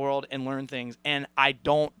take in the world and learn things. And I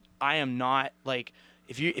am not like,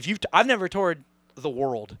 I've never toured the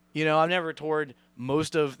world. You know, I've never toured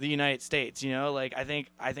most of the United States. You know, like I think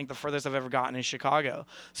the furthest I've ever gotten is Chicago.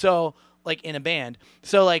 So like in a band.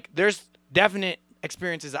 So like there's definite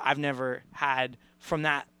experiences that I've never had from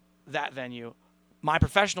that venue. My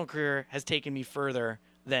professional career has taken me further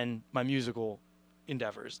than my musical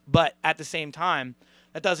endeavors, but at the same time,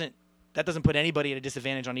 that doesn't put anybody at a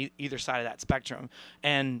disadvantage on either side of that spectrum.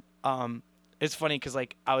 And it's funny because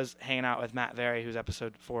like I was hanging out with Matt Very, who's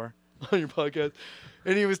episode 4 on your podcast,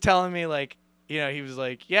 and he was telling me like, you know, he was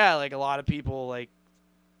like, yeah, like a lot of people like,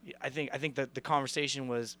 I think that the conversation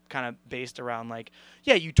was kind of based around like,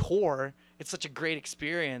 yeah, you tour, it's such a great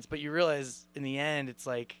experience, but you realize in the end it's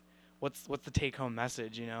like, what's the take home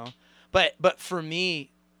message, you know? But for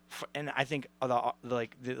me, and I think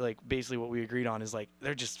basically what we agreed on is like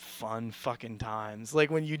they're just fun fucking times. Like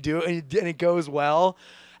when you do it and it goes well,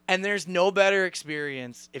 and there's no better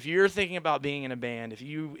experience if you're thinking about being in a band. If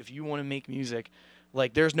you want to make music,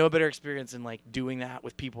 like there's no better experience than like doing that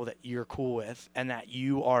with people that you're cool with and that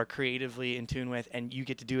you are creatively in tune with, and you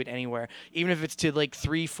get to do it anywhere, even if it's to like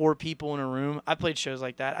 3-4 people in a room. I've played shows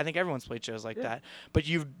like that. I think everyone's played shows like that. But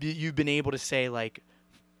you've been able to say like,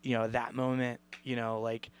 you know, that moment, you know,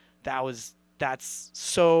 like that's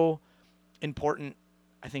so important,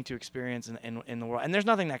 I think, to experience in the world. And there's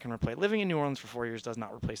nothing that can replace living in New Orleans for 4 years. Does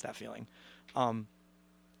not replace that feeling. And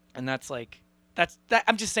that's like.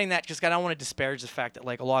 I'm just saying that because I don't want to disparage the fact that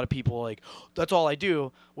like a lot of people like, that's all I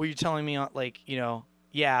do. Well, you're telling me like, you know,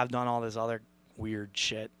 yeah, I've done all this other weird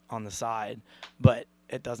shit on the side, but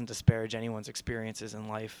it doesn't disparage anyone's experiences in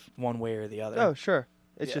life one way or the other. Oh, sure.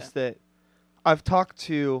 It's just that I've talked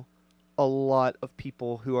to a lot of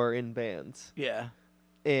people who are in bands. Yeah.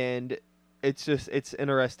 And it's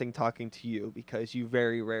interesting talking to you because you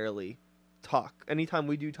very rarely talk. Anytime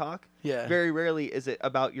we do talk, very rarely is it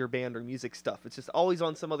about your band or music stuff. It's just always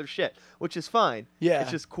on some other shit, which is fine. Yeah. It's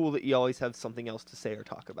just cool that you always have something else to say or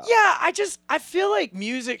talk about. Yeah, I feel like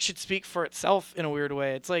music should speak for itself in a weird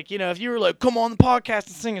way. It's like, you know, if you were like, come on the podcast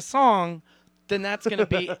and sing a song, then that's going to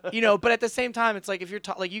be, you know, but at the same time, it's like if you're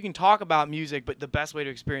like, you can talk about music, but the best way to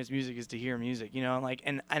experience music is to hear music, you know, and like,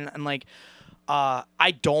 and like,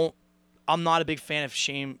 I'm not a big fan of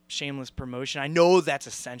shameless promotion. I know that's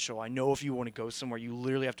essential. I know if you want to go somewhere, you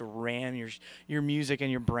literally have to ram your music and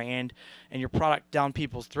your brand and your product down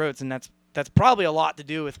people's throats, and that's probably a lot to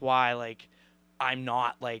do with why like I'm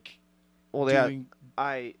not like. Well, doing...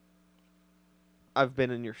 I've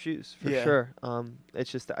been in your shoes for sure.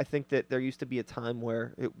 It's just I think that there used to be a time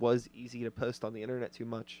where it was easy to post on the internet too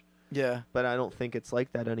much. Yeah. But I don't think it's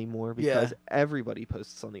like that anymore because everybody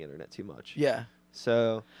posts on the internet too much. Yeah.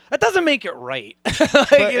 So that doesn't make it right.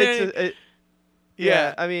 Like,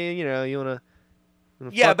 yeah, I mean, you know, you wanna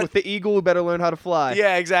fuck with the eagle, we better learn how to fly.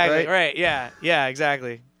 Yeah, exactly. Right. Yeah,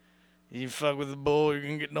 exactly. You fuck with the bull, you're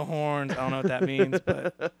gonna get the horns. I don't know what that means,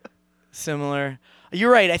 but similar.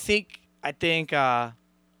 You're right. I think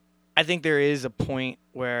there is a point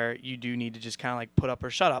where you do need to just kind of like put up or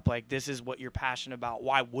shut up. Like, this is what you're passionate about.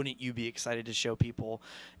 Why wouldn't you be excited to show people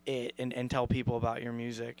it and tell people about your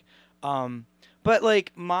music? But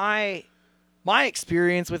like my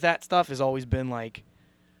experience with that stuff has always been like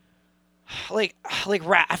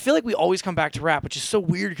rap. I feel like we always come back to rap, which is so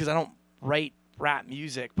weird because I don't write rap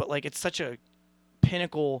music, but like it's such a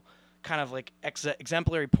pinnacle kind of like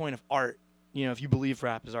exemplary point of art. You know, if you believe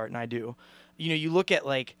rap is art, and I do. You know, you look at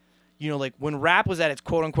like, you know, like when rap was at its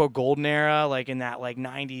quote unquote golden era, like in that like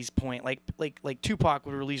 90s point, like Tupac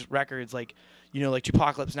would release records like, you know, like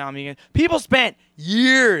Tupacalypse Now. I mean, people spent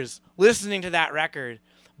years listening to that record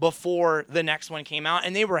before the next one came out,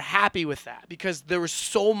 and they were happy with that because there was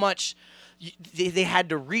so much. They had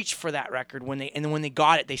to reach for that record and then when they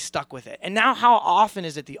got it, they stuck with it. And now, how often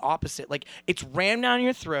is it the opposite? Like, it's rammed down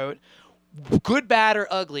your throat, good, bad, or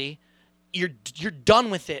ugly. You're done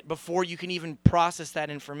with it before you can even process that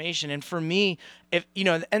information. And for me, if you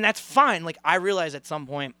know, and that's fine. Like, I realized at some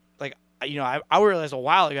point, like, you know, I realized a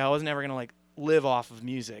while ago I was never gonna like live off of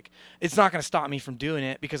music. It's not gonna stop me from doing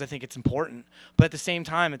it because I think it's important. But at the same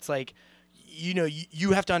time, it's like, you know,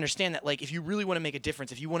 you have to understand that, like, if you really want to make a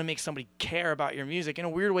difference, if you want to make somebody care about your music, in a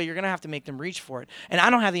weird way, you're gonna have to make them reach for it. And I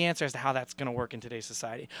don't have the answer as to how that's gonna work in today's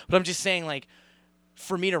society. But I'm just saying, like,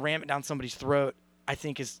 for me to ram it down somebody's throat, I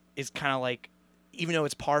think is kind of like, even though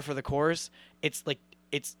it's par for the course, it's like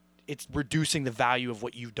it's it's reducing the value of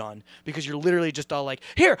what you've done, because you're literally just all like,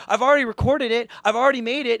 here, I've already recorded it, I've already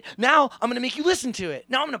made it, now I'm gonna make you listen to it.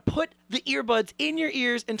 Now I'm gonna put the earbuds in your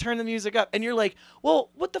ears and turn the music up. And you're like, well,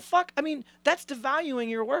 what the fuck? I mean, that's devaluing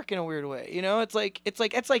your work in a weird way. You know, it's like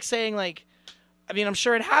saying like, I mean, I'm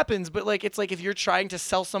sure it happens, but like, it's like if you're trying to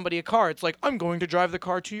sell somebody a car, it's like, I'm going to drive the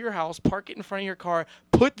car to your house, park it in front of your car,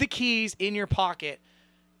 put the keys in your pocket,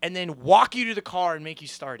 and then walk you to the car and make you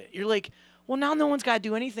start it. You're like, well, now no one's got to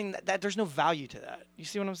do anything. That there's no value to that. You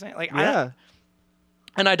see what I'm saying? Like, Yeah.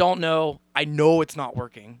 I don't know. I know it's not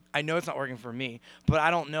working. I know it's not working for me, but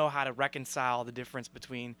I don't know how to reconcile the difference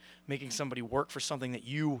between making somebody work for something that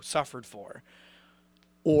you suffered for,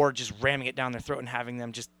 or just ramming it down their throat and having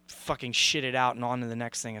them just fucking shit it out and on to the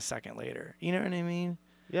next thing a second later. You know what I mean?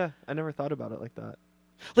 Yeah, I never thought about it like that.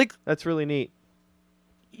 Like, That's really neat.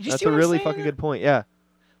 you That's see a what I'm really saying? fucking good point. Yeah.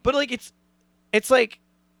 But like, it's like,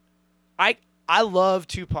 I love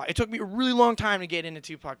Tupac. It took me a really long time to get into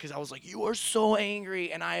Tupac because I was like, you are so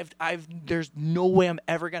angry, and there's no way I'm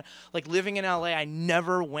ever gonna, like, living in LA. I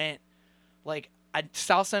never went, like,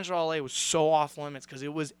 South Central LA was so off limits because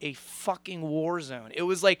it was a fucking war zone. It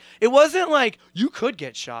was like, it wasn't like you could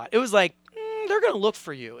get shot. It was like, they're gonna look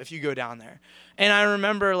for you if you go down there. And I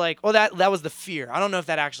remember, like, well, that was the fear. I don't know if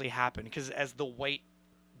that actually happened, because as the white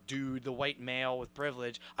dude, the white male with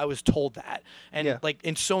privilege, I was told that. And Yeah. like,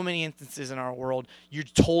 in so many instances in our world, you're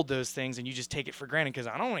told those things and you just take it for granted, because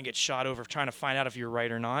I don't want to get shot over trying to find out if you're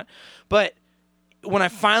right or not. But when I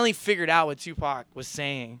finally figured out what Tupac was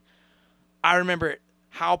saying, I remember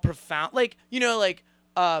how profound, like, you know, like,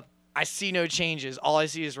 I see no changes. All I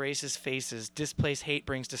see is racist faces. Displaced hate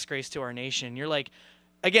brings disgrace to our nation. You're like,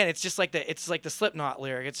 again, it's just like it's like the Slipknot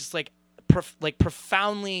lyric. It's just like,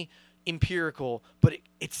 profoundly empirical, but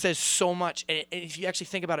it says so much. And if you actually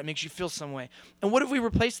think about it, it makes you feel some way. And what if we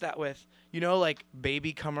replace that with, you know, like,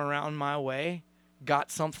 baby, come around my way, got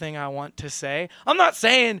something I want to say. I'm not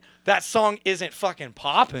saying that song isn't fucking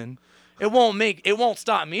popping. It won't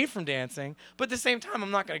stop me from dancing. But at the same time,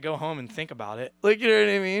 I'm not going to go home and think about it. Like, you know what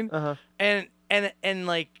I mean? Uh-huh. And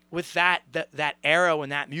like, with that era when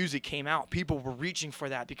that music came out, people were reaching for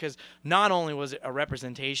that, because not only was it a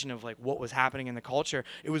representation of like what was happening in the culture,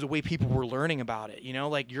 it was a way people were learning about it. You know,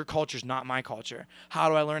 like, your culture's not my culture. How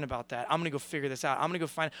do I learn about that? I'm going to go figure this out. I'm going to go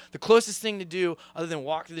find the closest thing to do other than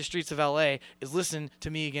walk through the streets of LA is listen to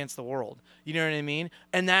Me Against the World. You know what I mean?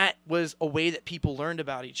 And that was a way that people learned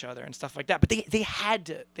about each other and stuff like that. But they had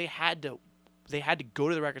to go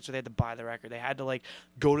to the record store. They had to buy the record. They had to, like,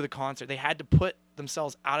 go to the concert. They had to put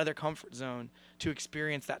themselves out of their comfort zone to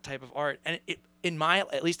experience that type of art. And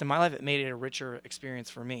at least in my life, it made it a richer experience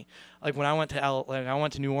for me. Like, when I went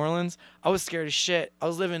to New Orleans, I was scared as shit. I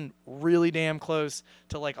was living really damn close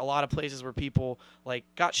to, like, a lot of places where people, like,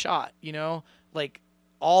 got shot, you know, like,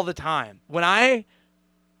 all the time. When I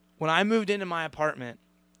moved into my apartment,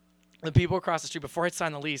 the people across the street, before I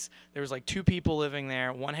signed the lease, there was like 2 people living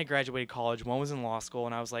there. One had graduated college, one was in law school,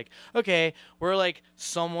 and I was like, okay, we're like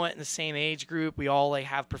somewhat in the same age group. We all like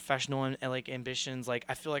have professional and like ambitions. Like,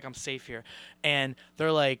 I feel like I'm safe here. And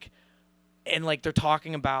they're like, they're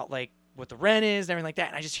talking about like what the rent is and everything like that.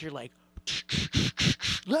 And I just hear like,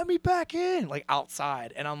 let me back in, like,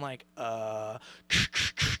 outside. And I'm like,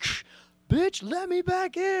 bitch, let me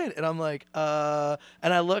back in. And I'm like, and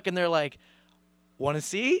I look and they're like, want to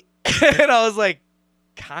see? And I was like,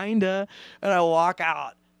 kinda. And I walk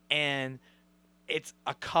out and it's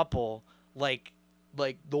a couple, like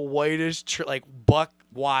the whitest, like, buck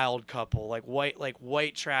wild couple, like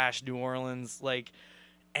white trash New Orleans, like,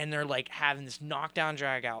 and they're like having this knockdown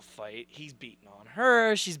drag out fight. He's beating on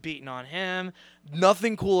her, she's beating on him.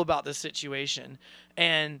 Nothing cool about this situation.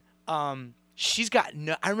 And she's got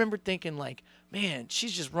I remember thinking, like, man,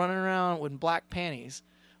 she's just running around with black panties,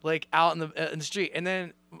 like, out in the street. And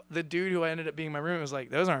then the dude who ended up being my roommate was like,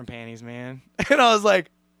 those aren't panties, man. And I was like,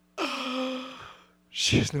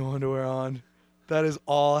 she has no underwear on. That is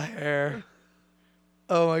all hair.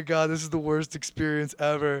 Oh my God, this is the worst experience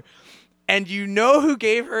ever. And you know who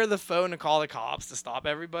gave her the phone to call the cops to stop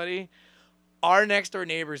everybody? Our next door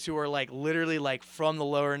neighbors, who are like literally like from the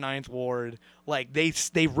lower 9th ward. Like,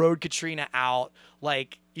 they rode Katrina out,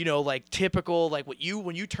 like, you know, like typical, like when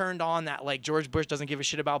you turned on that, like, George Bush doesn't give a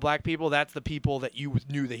shit about black people, that's the people that you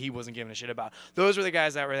knew that he wasn't giving a shit about. Those were the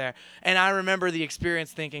guys that were there. And I remember the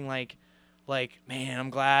experience thinking like, man, I'm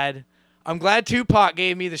glad Tupac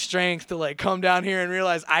gave me the strength to, like, come down here and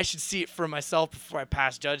realize I should see it for myself before I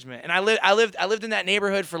pass judgment. And I lived in that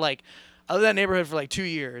neighborhood for like 2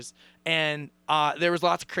 years, and there was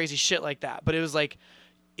lots of crazy shit like that. But it was like,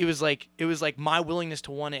 it was like my willingness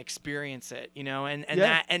to want to experience it, you know, and Yeah.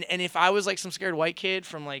 that and if I was like some scared white kid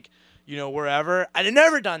from like, you know, wherever, I'd have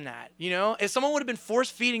never done that, you know. If someone would have been force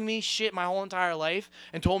feeding me shit my whole entire life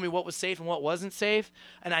and told me what was safe and what wasn't safe,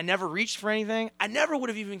 and I never reached for anything, I never would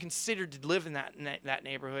have even considered to live in that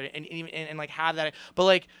neighborhood and like have that. But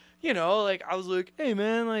like, you know, like I was like, hey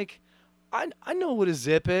man, like I know what a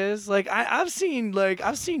zip is. Like I've seen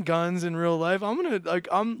guns in real life.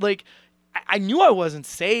 I knew I wasn't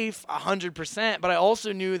safe 100%, but I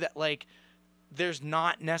also knew that like there's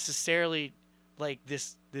not necessarily like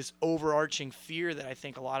this overarching fear that I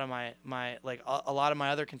think a lot of my a lot of my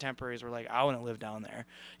other contemporaries were like, I want to live down there,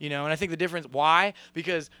 you know. And I think the difference, why?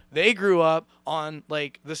 Because they grew up on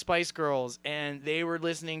like the Spice Girls and they were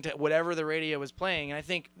listening to whatever the radio was playing. And I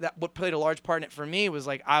think that what played a large part in it for me was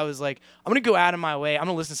like, I was like, I'm gonna go out of my way. I'm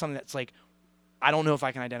gonna listen to something that's like, I don't know if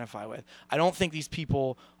I can identify with. I don't think these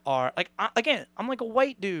people are like, again, I'm like a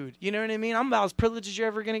white dude, you know what I mean? I'm about as privileged as you're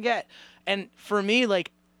ever gonna get. And for me, like,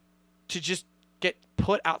 to just get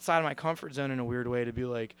put outside of my comfort zone in a weird way, to be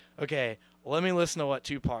like, okay, let me listen to what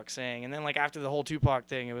Tupac's saying. And then like after the whole Tupac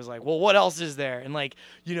thing, it was like, well, what else is there? And like,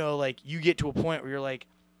 you know, like you get to a point where you're like,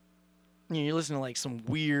 you know, you're listening to like some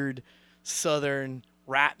weird Southern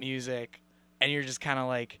rap music and you're just kind of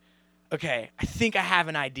like, okay, I think I have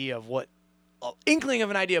an idea of inkling of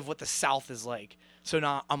an idea of what the South is like. So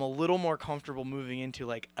now I'm a little more comfortable moving into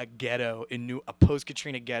like a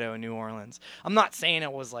post-Katrina ghetto in New Orleans. I'm not saying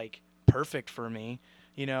it was like perfect for me,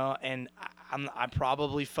 you know, and I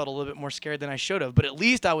probably felt a little bit more scared than I should have, but at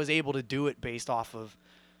least I was able to do it based off of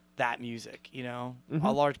that music, you know,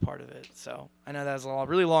 a large part of it. So I know that's a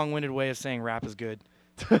really long-winded way of saying rap is good.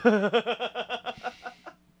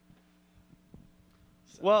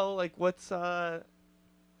 Well, like what's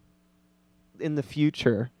in the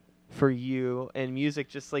future for you and music?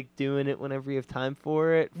 Just like doing it whenever you have time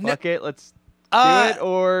for it. Fuck it, let's do it.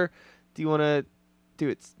 Or do you want to do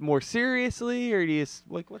it more seriously, or do you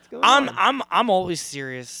like what's going on? I'm always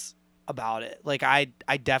serious about it. Like I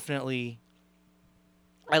definitely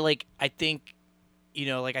I think you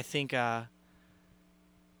know, like I think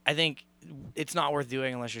it's not worth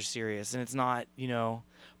doing unless you're serious, and it's not, you know.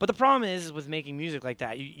 But the problem is with making music like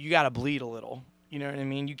that, you got to bleed a little. You know what I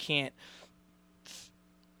mean? You can't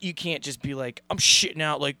just be like, I'm shitting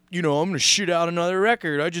out, like, you know, I'm going to shit out another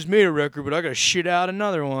record. I just made a record, but I got to shit out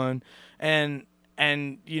another one. And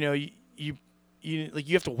you know, you like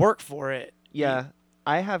you have to work for it. Yeah.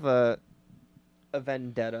 I have a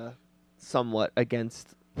vendetta somewhat against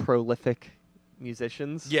prolific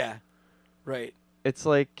musicians. Yeah. Right. It's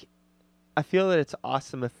like I feel that it's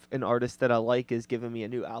awesome if an artist that I like is giving me a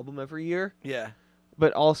new album every year. Yeah.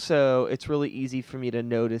 But also it's really easy for me to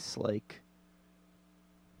notice like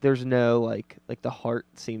there's no like the heart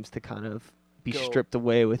seems to kind of be stripped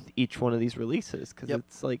away with each one of these releases, because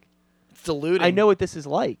it's like it's diluting. I know what this is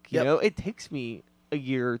like. You know, it takes me a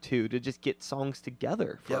year or two to just get songs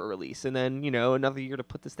together for a release, and then, you know, another year to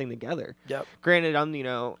put this thing together. Granted,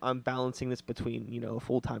 I'm balancing this between, you know, a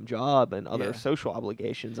full-time job and other social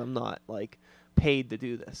obligations. I'm not like paid to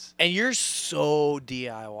do this. And you're so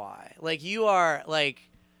DIY. Like you are, like,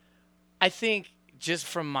 I think just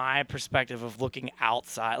from my perspective of looking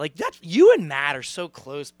outside, like that's, you and Matt are so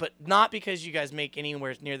close, but not because you guys make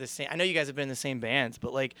anywhere near the same. I know you guys have been in the same bands,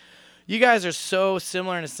 but like you guys are so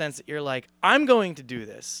similar in a sense that you're like, I'm going to do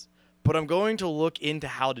this, but I'm going to look into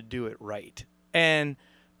how to do it right. And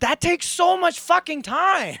that takes so much fucking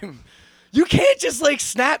time. You can't just like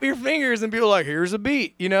snap your fingers and be like, here's a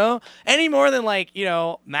beat, you know? Any more than like, you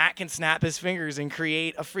know, Matt can snap his fingers and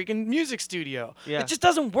create a freaking music studio. Yeah. It just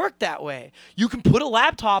doesn't work that way. You can put a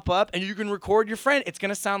laptop up and you can record your friend. It's going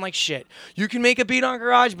to sound like shit. You can make a beat on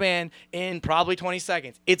GarageBand in probably 20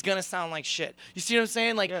 seconds. It's going to sound like shit. You see what I'm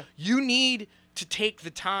saying? Like, you need to take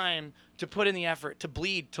the time to put in the effort, to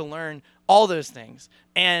bleed, to learn all those things.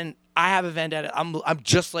 And I have a vendetta. I'm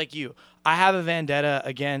just like you. I have a vendetta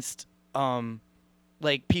against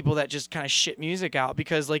like people that just kind of shit music out,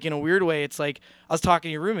 because like in a weird way, it's like I was talking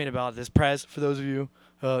to your roommate about this, Prez, for those of you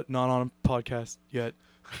not on a podcast yet.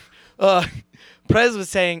 Prez was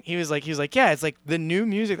saying, he was like, yeah, it's like the new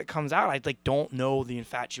music that comes out, I like don't know the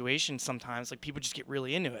infatuation sometimes, like people just get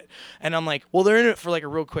really into it. And I'm like, well, they're into it for like a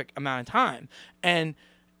real quick amount of time. And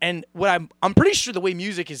what I'm pretty sure the way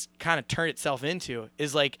music has kind of turned itself into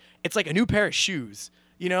is like, it's like a new pair of shoes.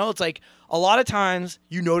 You know, it's like a lot of times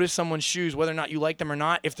you notice someone's shoes, whether or not you like them or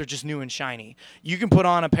not, if they're just new and shiny. You can put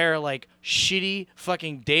on a pair of like shitty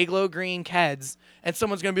fucking Dayglow green Keds and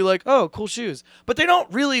someone's going to be like, oh, cool shoes. But they don't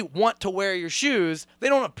really want to wear your shoes. They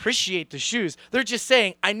don't appreciate the shoes. They're just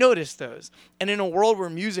saying, I noticed those. And in a world where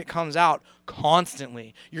music comes out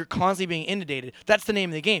constantly, you're constantly being inundated. That's the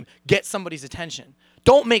name of the game. Get somebody's attention.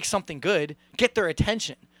 Don't make something good. Get their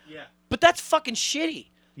attention. Yeah. But that's fucking shitty.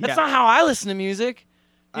 That's Yeah. not how I listen to music.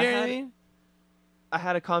 You know what I had- mean? I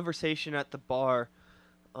had a conversation at the bar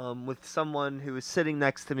with someone who was sitting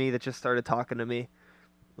next to me that just started talking to me.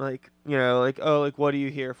 Like, you know, like, oh, like, what are you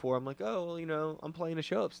here for? I'm like, oh, well, you know, I'm playing a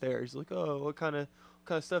show upstairs. Like, oh, what kind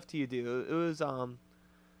of stuff do you do? It was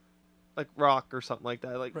like rock or something like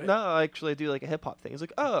that. Like, Right. no, actually, I do like a hip hop thing. He's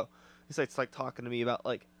like, oh, he's like talking to me about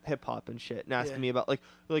like hip hop and shit, and asking Yeah. me about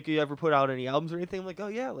like you ever put out any albums or anything? I'm like, oh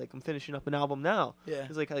yeah, like I'm finishing up an album now. Yeah.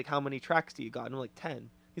 He's like how many tracks do you got? And I'm like 10.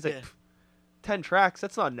 He's like, Yeah. 10 tracks?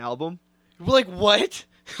 That's not an album. Like, what?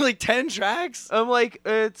 Like 10 tracks? I'm like,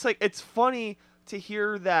 it's funny to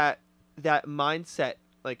hear that mindset,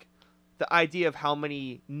 like the idea of how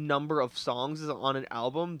many number of songs is on an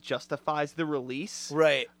album justifies the release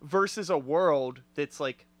Right. versus a world that's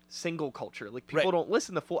like single culture. Like people Right. don't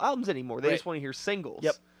listen to full albums anymore. They Right. just want to hear singles.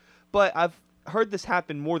 Yep. But I've heard this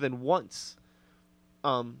happen more than once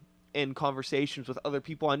in conversations with other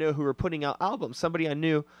people I know who are putting out albums. Somebody I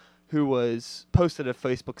knew who was posted a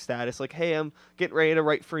Facebook status like, hey, I'm getting ready to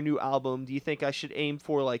write for a new album. Do you think I should aim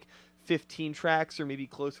for like 15 tracks or maybe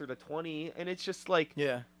closer to 20? And it's just like,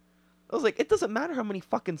 Yeah. I was like, it doesn't matter how many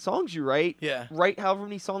fucking songs you write. Yeah. Write however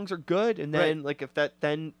many songs are good, and then Right. like if that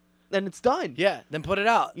then it's done. Yeah. Then put it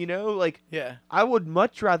out. You know, like Yeah. I would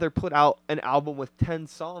much rather put out an album with 10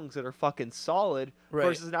 songs that are fucking solid Right.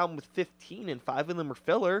 versus an album with 15 and 5 of them are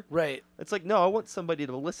filler. Right. It's like, no, I want somebody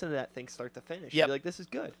to listen to that thing start to finish. Yep. Be like, this is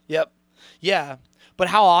good. Yep. Yeah. But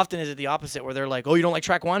how often is it the opposite where they're like, oh, you don't like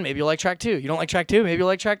track 1? Maybe you'll like track 2. You don't like track 2? Maybe you'll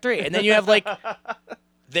like track 3. And then you have like,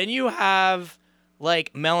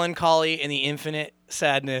 like Melancholy and the Infinite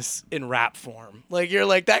Sadness in rap form. Like you're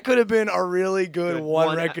like, that could have been a really good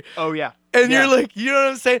one record. Oh yeah. And Yeah. you're like, you know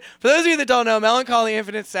what I'm saying? For those of you that don't know, Melancholy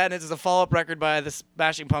Infinite Sadness is a follow-up record by the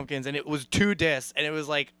Smashing Pumpkins, and it was 2 discs, and it was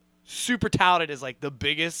like super touted as like the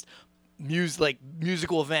biggest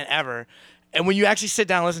musical event ever. And when you actually sit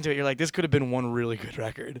down and listen to it, you're like, this could have been one really good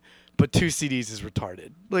record, but 2 CDs is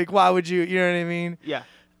retarded. Like, why would you know what I mean? Yeah.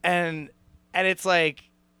 And it's like,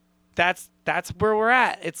 that's where we're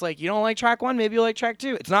at. It's like, you don't like track 1, maybe you like track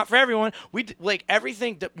 2. It's not for everyone. Like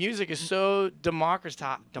everything. Music is so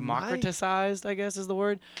democratized, I guess is the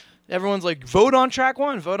word. Everyone's like, vote on track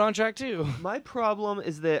 1, vote on track 2. My problem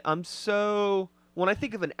is that when I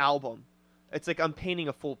think of an album, it's like I'm painting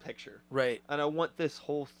a full picture. Right. And I want this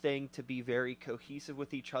whole thing to be very cohesive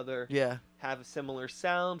with each other. Yeah. Have a similar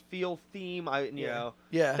sound, feel, theme. You know,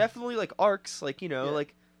 Yeah. definitely like arcs. Like, you know, Yeah.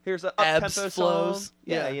 like here's an Ebbs, up-tempo flows. song.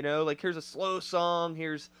 Yeah, Yeah. you know, like here's a slow song.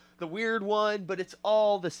 Here's the weird one, but it's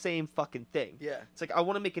all the same fucking thing. Yeah. It's like I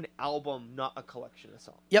want to make an album, not a collection of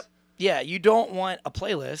songs. Yep. Yeah. You don't want a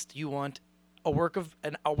playlist. You want a work of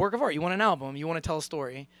art. You want an album. You want to tell a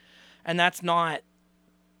story, and that's not.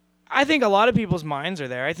 I think a lot of people's minds are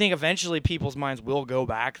there. I think eventually people's minds will go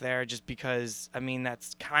back there just because, I mean,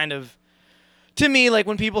 that's kind of, to me, like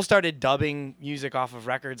when people started dubbing music off of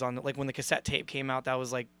records on, like when the cassette tape came out, that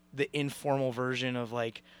was like the informal version of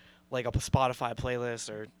like a Spotify playlist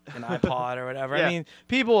or an iPod or whatever. Yeah. I mean,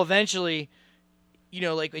 people eventually, you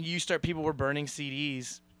know, like when people were burning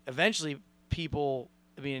CDs, eventually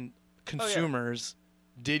consumers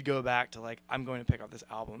did go back to like, I'm going to pick up this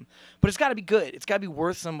album, but it's got to be good. It's got to be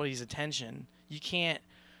worth somebody's attention. You can't,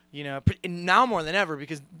 you know, and now more than ever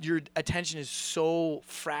because your attention is so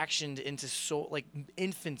fractioned into so like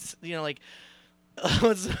infants, you know, like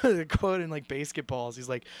what's the quote in like basketballs? He's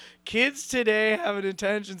like, kids today have an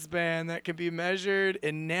attention span that can be measured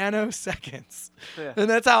in nanoseconds. Yeah. And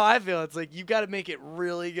that's how I feel. It's like, you got to make it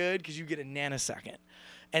really good because you get a nanosecond.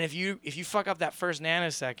 And if you fuck up that first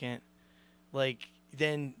nanosecond, like,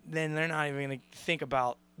 then they're not even gonna think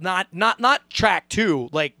about not track 2,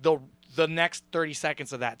 like the next 30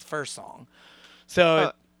 seconds of that first song.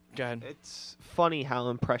 So go ahead. It's funny how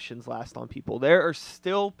impressions last on people. There are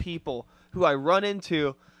still people who I run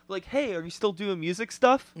into like, hey, are you still doing music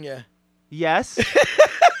stuff? Yeah. Yes.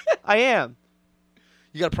 I am.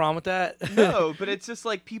 You got a problem with that? No, but it's just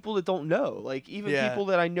like people that don't know. Like even Yeah. people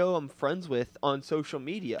that I know I'm friends with on social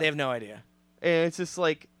media. They have no idea. And it's just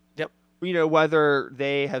like, Yep. whether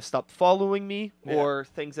they have stopped following me Yeah. or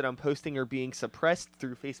things that I'm posting are being suppressed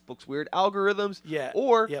through Facebook's weird algorithms, Yeah.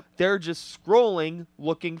 or Yep. they're just scrolling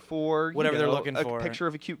looking for Whatever they're looking a for. picture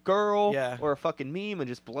of a cute girl Yeah. or a fucking meme and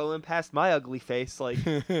just blowing past my ugly face like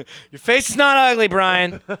Your face is not ugly,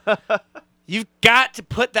 Brian. You've got to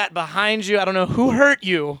put that behind you. I don't know who hurt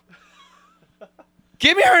you.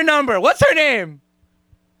 Give me her number. What's her name?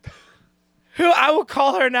 I will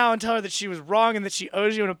call her now and tell her that she was wrong and that she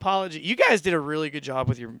owes you an apology. You guys did a really good job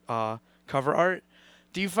with your cover art.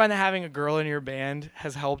 Do you find that having a girl in your band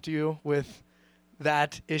has helped you with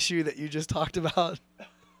that issue that you just talked about?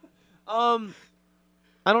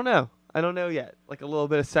 I don't know yet. Like a little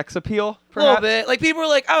bit of sex appeal, A perhaps. little bit. Like people are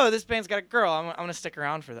like, "Oh, this band's got a girl. I'm gonna stick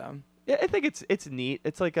around for them." Yeah, I think it's neat.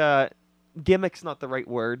 It's like a gimmick's not the right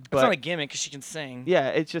word, but It's not a gimmick because she can sing. yeah,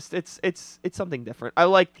 it's just it's something different. I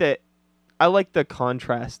like that. I like the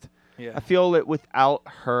contrast. Yeah. I feel that without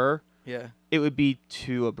her, Yeah. it would be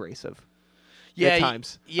too abrasive. Yeah. At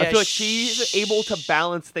times. I feel like she's able to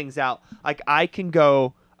balance things out. Like I could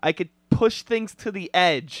push things to the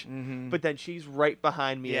edge, Mm-hmm. but then she's right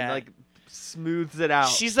behind me and Yeah. like smooths it out.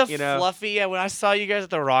 She's a fluffy. Yeah, when I saw you guys at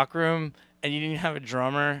the Rock Room and you didn't have a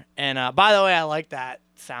drummer, and by the way, I like that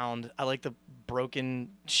sound. I like the broken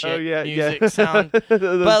shit music sound. But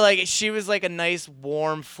like, she was like a nice,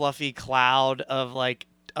 warm, fluffy cloud of like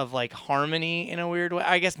harmony in a weird way.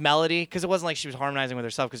 I guess melody, because it wasn't like she was harmonizing with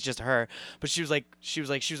herself, because it's just her. But she was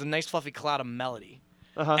a nice, fluffy cloud of melody.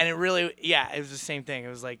 Uh-huh. And it really, it was the same thing. It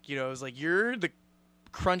was like, it was like you're the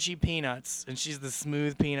crunchy peanuts and she's the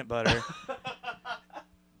smooth peanut butter.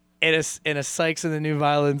 in a Sykes and the New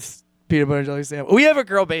Violence peanut butter and jelly sandwich. We have a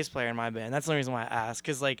girl bass player in my band. That's the only reason why I asked.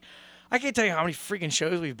 Because like, I can't tell you how many freaking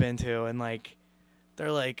shows we've been to, and like,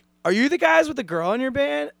 they're like, "Are you the guys with the girl in your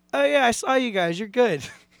band?" "Oh yeah, I saw you guys. You're good."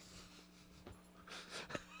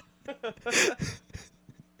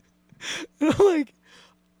 And I'm like,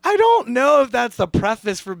 I don't know if that's the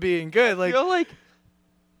preface for being good. I Like, feel like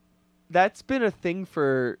that's been a thing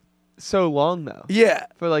for so long though. yeah,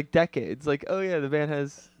 For like decades. Like, oh yeah, the band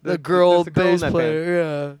has the girl there's a girl in bass that band. player.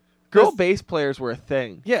 Yeah, Girl bass players were a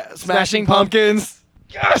thing. yeah, Smashing Pumpkins.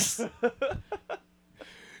 Yes,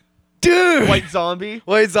 dude. White Zombie.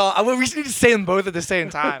 We should need to say them both at the same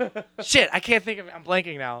time. Shit, I can't think of it. I'm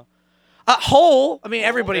blanking now. Hole. I mean,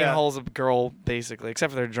 everybody in yeah. Hole's a girl, basically,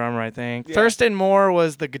 except for their drummer, I think. Yeah. Thurston Moore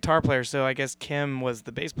was the guitar player, so I guess Kim was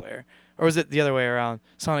the bass player. Or was it the other way around?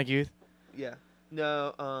 Sonic Youth? Yeah.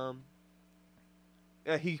 No,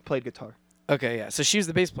 yeah, he played guitar. Okay, yeah. So she was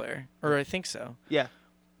the bass player. Or I think so. Yeah.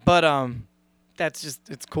 But, that's just,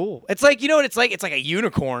 it's cool. It's like, you know what it's like? It's like a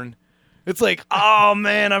unicorn. It's like, oh,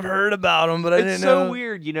 man, I've heard about him, but I didn't It's know. so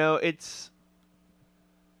weird,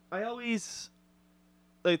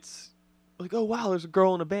 it's like, oh wow, there's a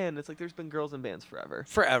girl in a band. It's like there's been girls in bands forever.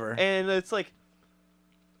 Forever. And it's like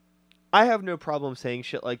I have no problem saying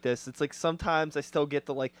shit like this. It's like sometimes I still get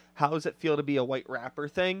the like, how does it feel to be a white rapper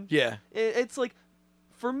thing? Yeah. It's like,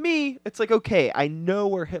 for me, it's like, okay, I know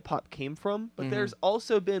where hip hop came from, but Mhm. there's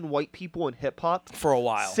also been white people in hip hop For a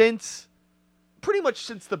while. since pretty much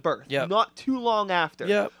since the birth. Yep. Not too long after.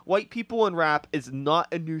 Yep. White people in rap is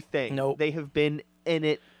not a new thing. Nope. They have been in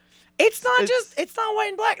it. It's not it's not white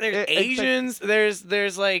and black. There's it's like- Asians.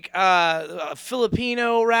 There's like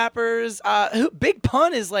Filipino rappers. Big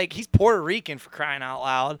Pun is like, he's Puerto Rican, for crying out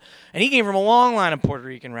loud, and he came from a long line of Puerto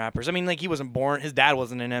Rican rappers. I mean, like, he wasn't born. His dad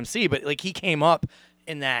wasn't an MC, but like, he came up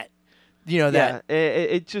in that. You know that.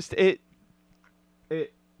 Yeah.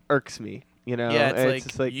 It irks me. You know. Yeah, it's it's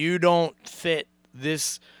just like you don't fit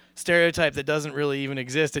this stereotype that doesn't really even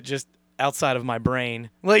exist. It just outside of my brain.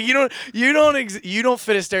 Like, you don't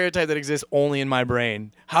fit a stereotype that exists only in my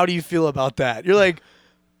brain. How do you feel about that? You're like,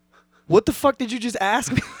 what the fuck did you just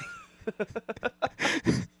ask me?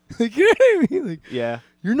 Like, you know what I mean? Like, yeah.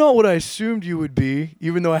 you're not what I assumed you would be,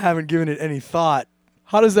 even though I haven't given it any thought.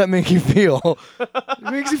 How does that make you feel? It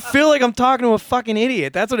makes you feel like I'm talking to a fucking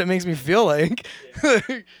idiot. That's what it makes me feel like.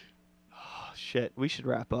 Oh, shit. We should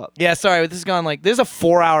wrap up. Yeah, sorry, but this has gone like, this is a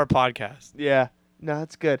 4-hour podcast. Yeah. No,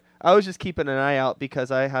 that's good. I was just keeping an eye out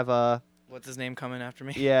because I have a What's his name coming after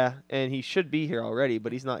me? yeah, and he should be here already,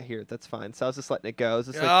 but he's not here. That's fine. So I was just letting it go. I was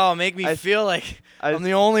just like, Oh, make me I- feel like I- I'm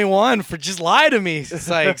the only one for just lie to me,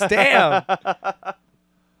 Sykes. Damn.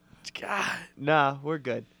 God. nah, we're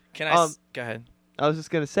good. Can I? Um, Go ahead. I was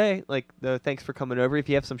just gonna say, like, thanks for coming over. If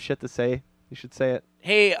you have some shit to say, you should say it.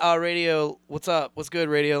 Hey, radio. What's up? What's good,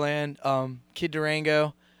 Radio Land? Kid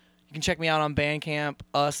Durango. You can check me out on Bandcamp.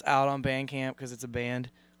 Us out on Bandcamp because it's a band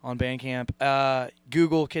on Bandcamp.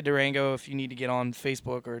 Google Kid Durango if you need to get on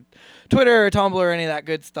Facebook or Twitter or Tumblr or any of that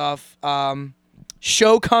good stuff.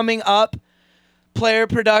 show coming up, Player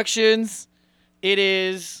Productions. It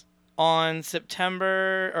is on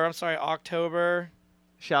October.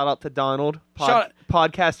 Shout out to Donald, Shout-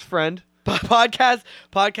 podcast friend.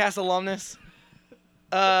 Podcast alumnus.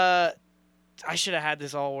 I should have had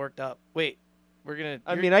this all worked up. Wait,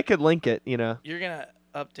 I could link it, you know. You're gonna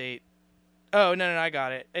update. Oh no, I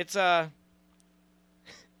got it. It's I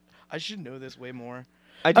should know this way more.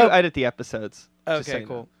 I do edit the episodes. Okay,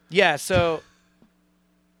 cool. Yeah, so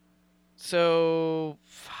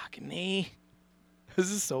fuck me. This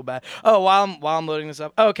is so bad. Oh, while I'm loading this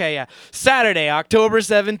up. Okay, yeah. Saturday, October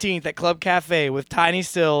 17th at Club Cafe with Tiny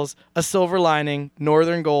Stills, A Silver Lining,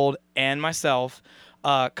 Northern Gold, and myself.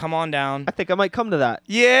 Come on down. I think I might come to that.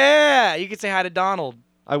 Yeah, you can say hi to Donald.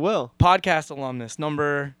 I will. Podcast alumnus,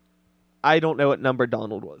 number... I don't know what number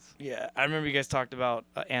Donald was. Yeah, I remember you guys talked about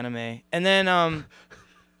anime. And then a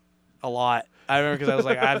lot. I remember because I was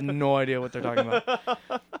like, I have no idea what they're talking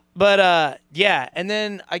about. But yeah, and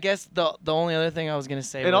then I guess the only other thing I was gonna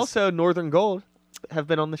say and was also Northern Gold have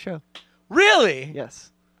been on the show. Really?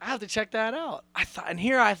 Yes. I have to check that out. I thought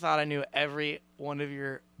I knew every one of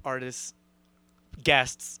your artists'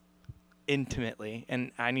 guests intimately,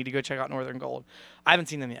 and I need to go check out Northern Gold. I haven't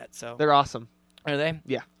seen them yet, so They're awesome. Are they?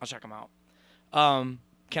 Yeah. I'll check them out.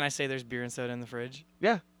 Can I say there's beer and soda in the fridge?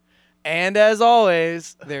 Yeah. And as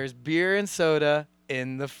always, there's beer and soda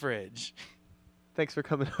in the fridge. Thanks for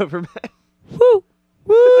coming over, man. Woo!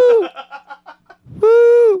 Woo!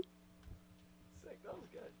 Woo! Sick, that was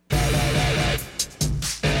good.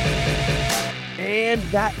 And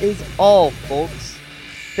that is all, folks.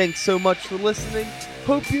 Thanks so much for listening.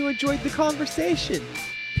 Hope you enjoyed the conversation.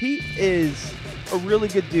 Pete is a really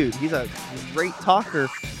good dude. He's a great talker.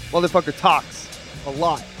 Motherfucker talks a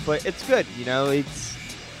lot, but it's good, you know. It's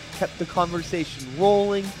kept the conversation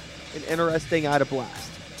rolling and interesting. I had a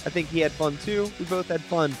blast. I think he had fun too. We both had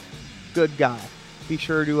fun. Good guy. Be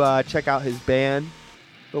sure to check out his band.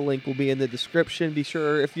 The link will be in the description. Be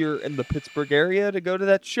sure, if you're in the Pittsburgh area, to go to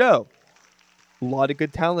that show. A lot of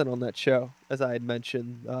good talent on that show, as I had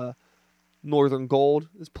mentioned. Northern Gold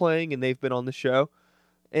is playing, and they've been on the show.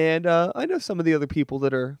 And I know some of the other people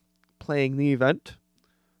that are playing the event.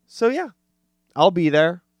 So, yeah, I'll be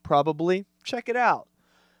there, probably. Check it out.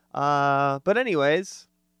 But anyways,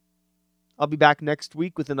 I'll be back next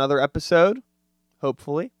week with another episode,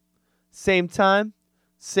 hopefully. Same time,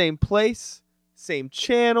 same place, same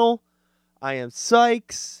channel. I am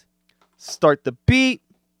Sykes. Start the beat.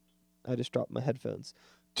 I just dropped my headphones.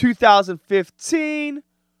 2015.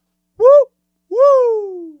 Woo!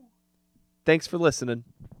 Woo! Thanks for listening.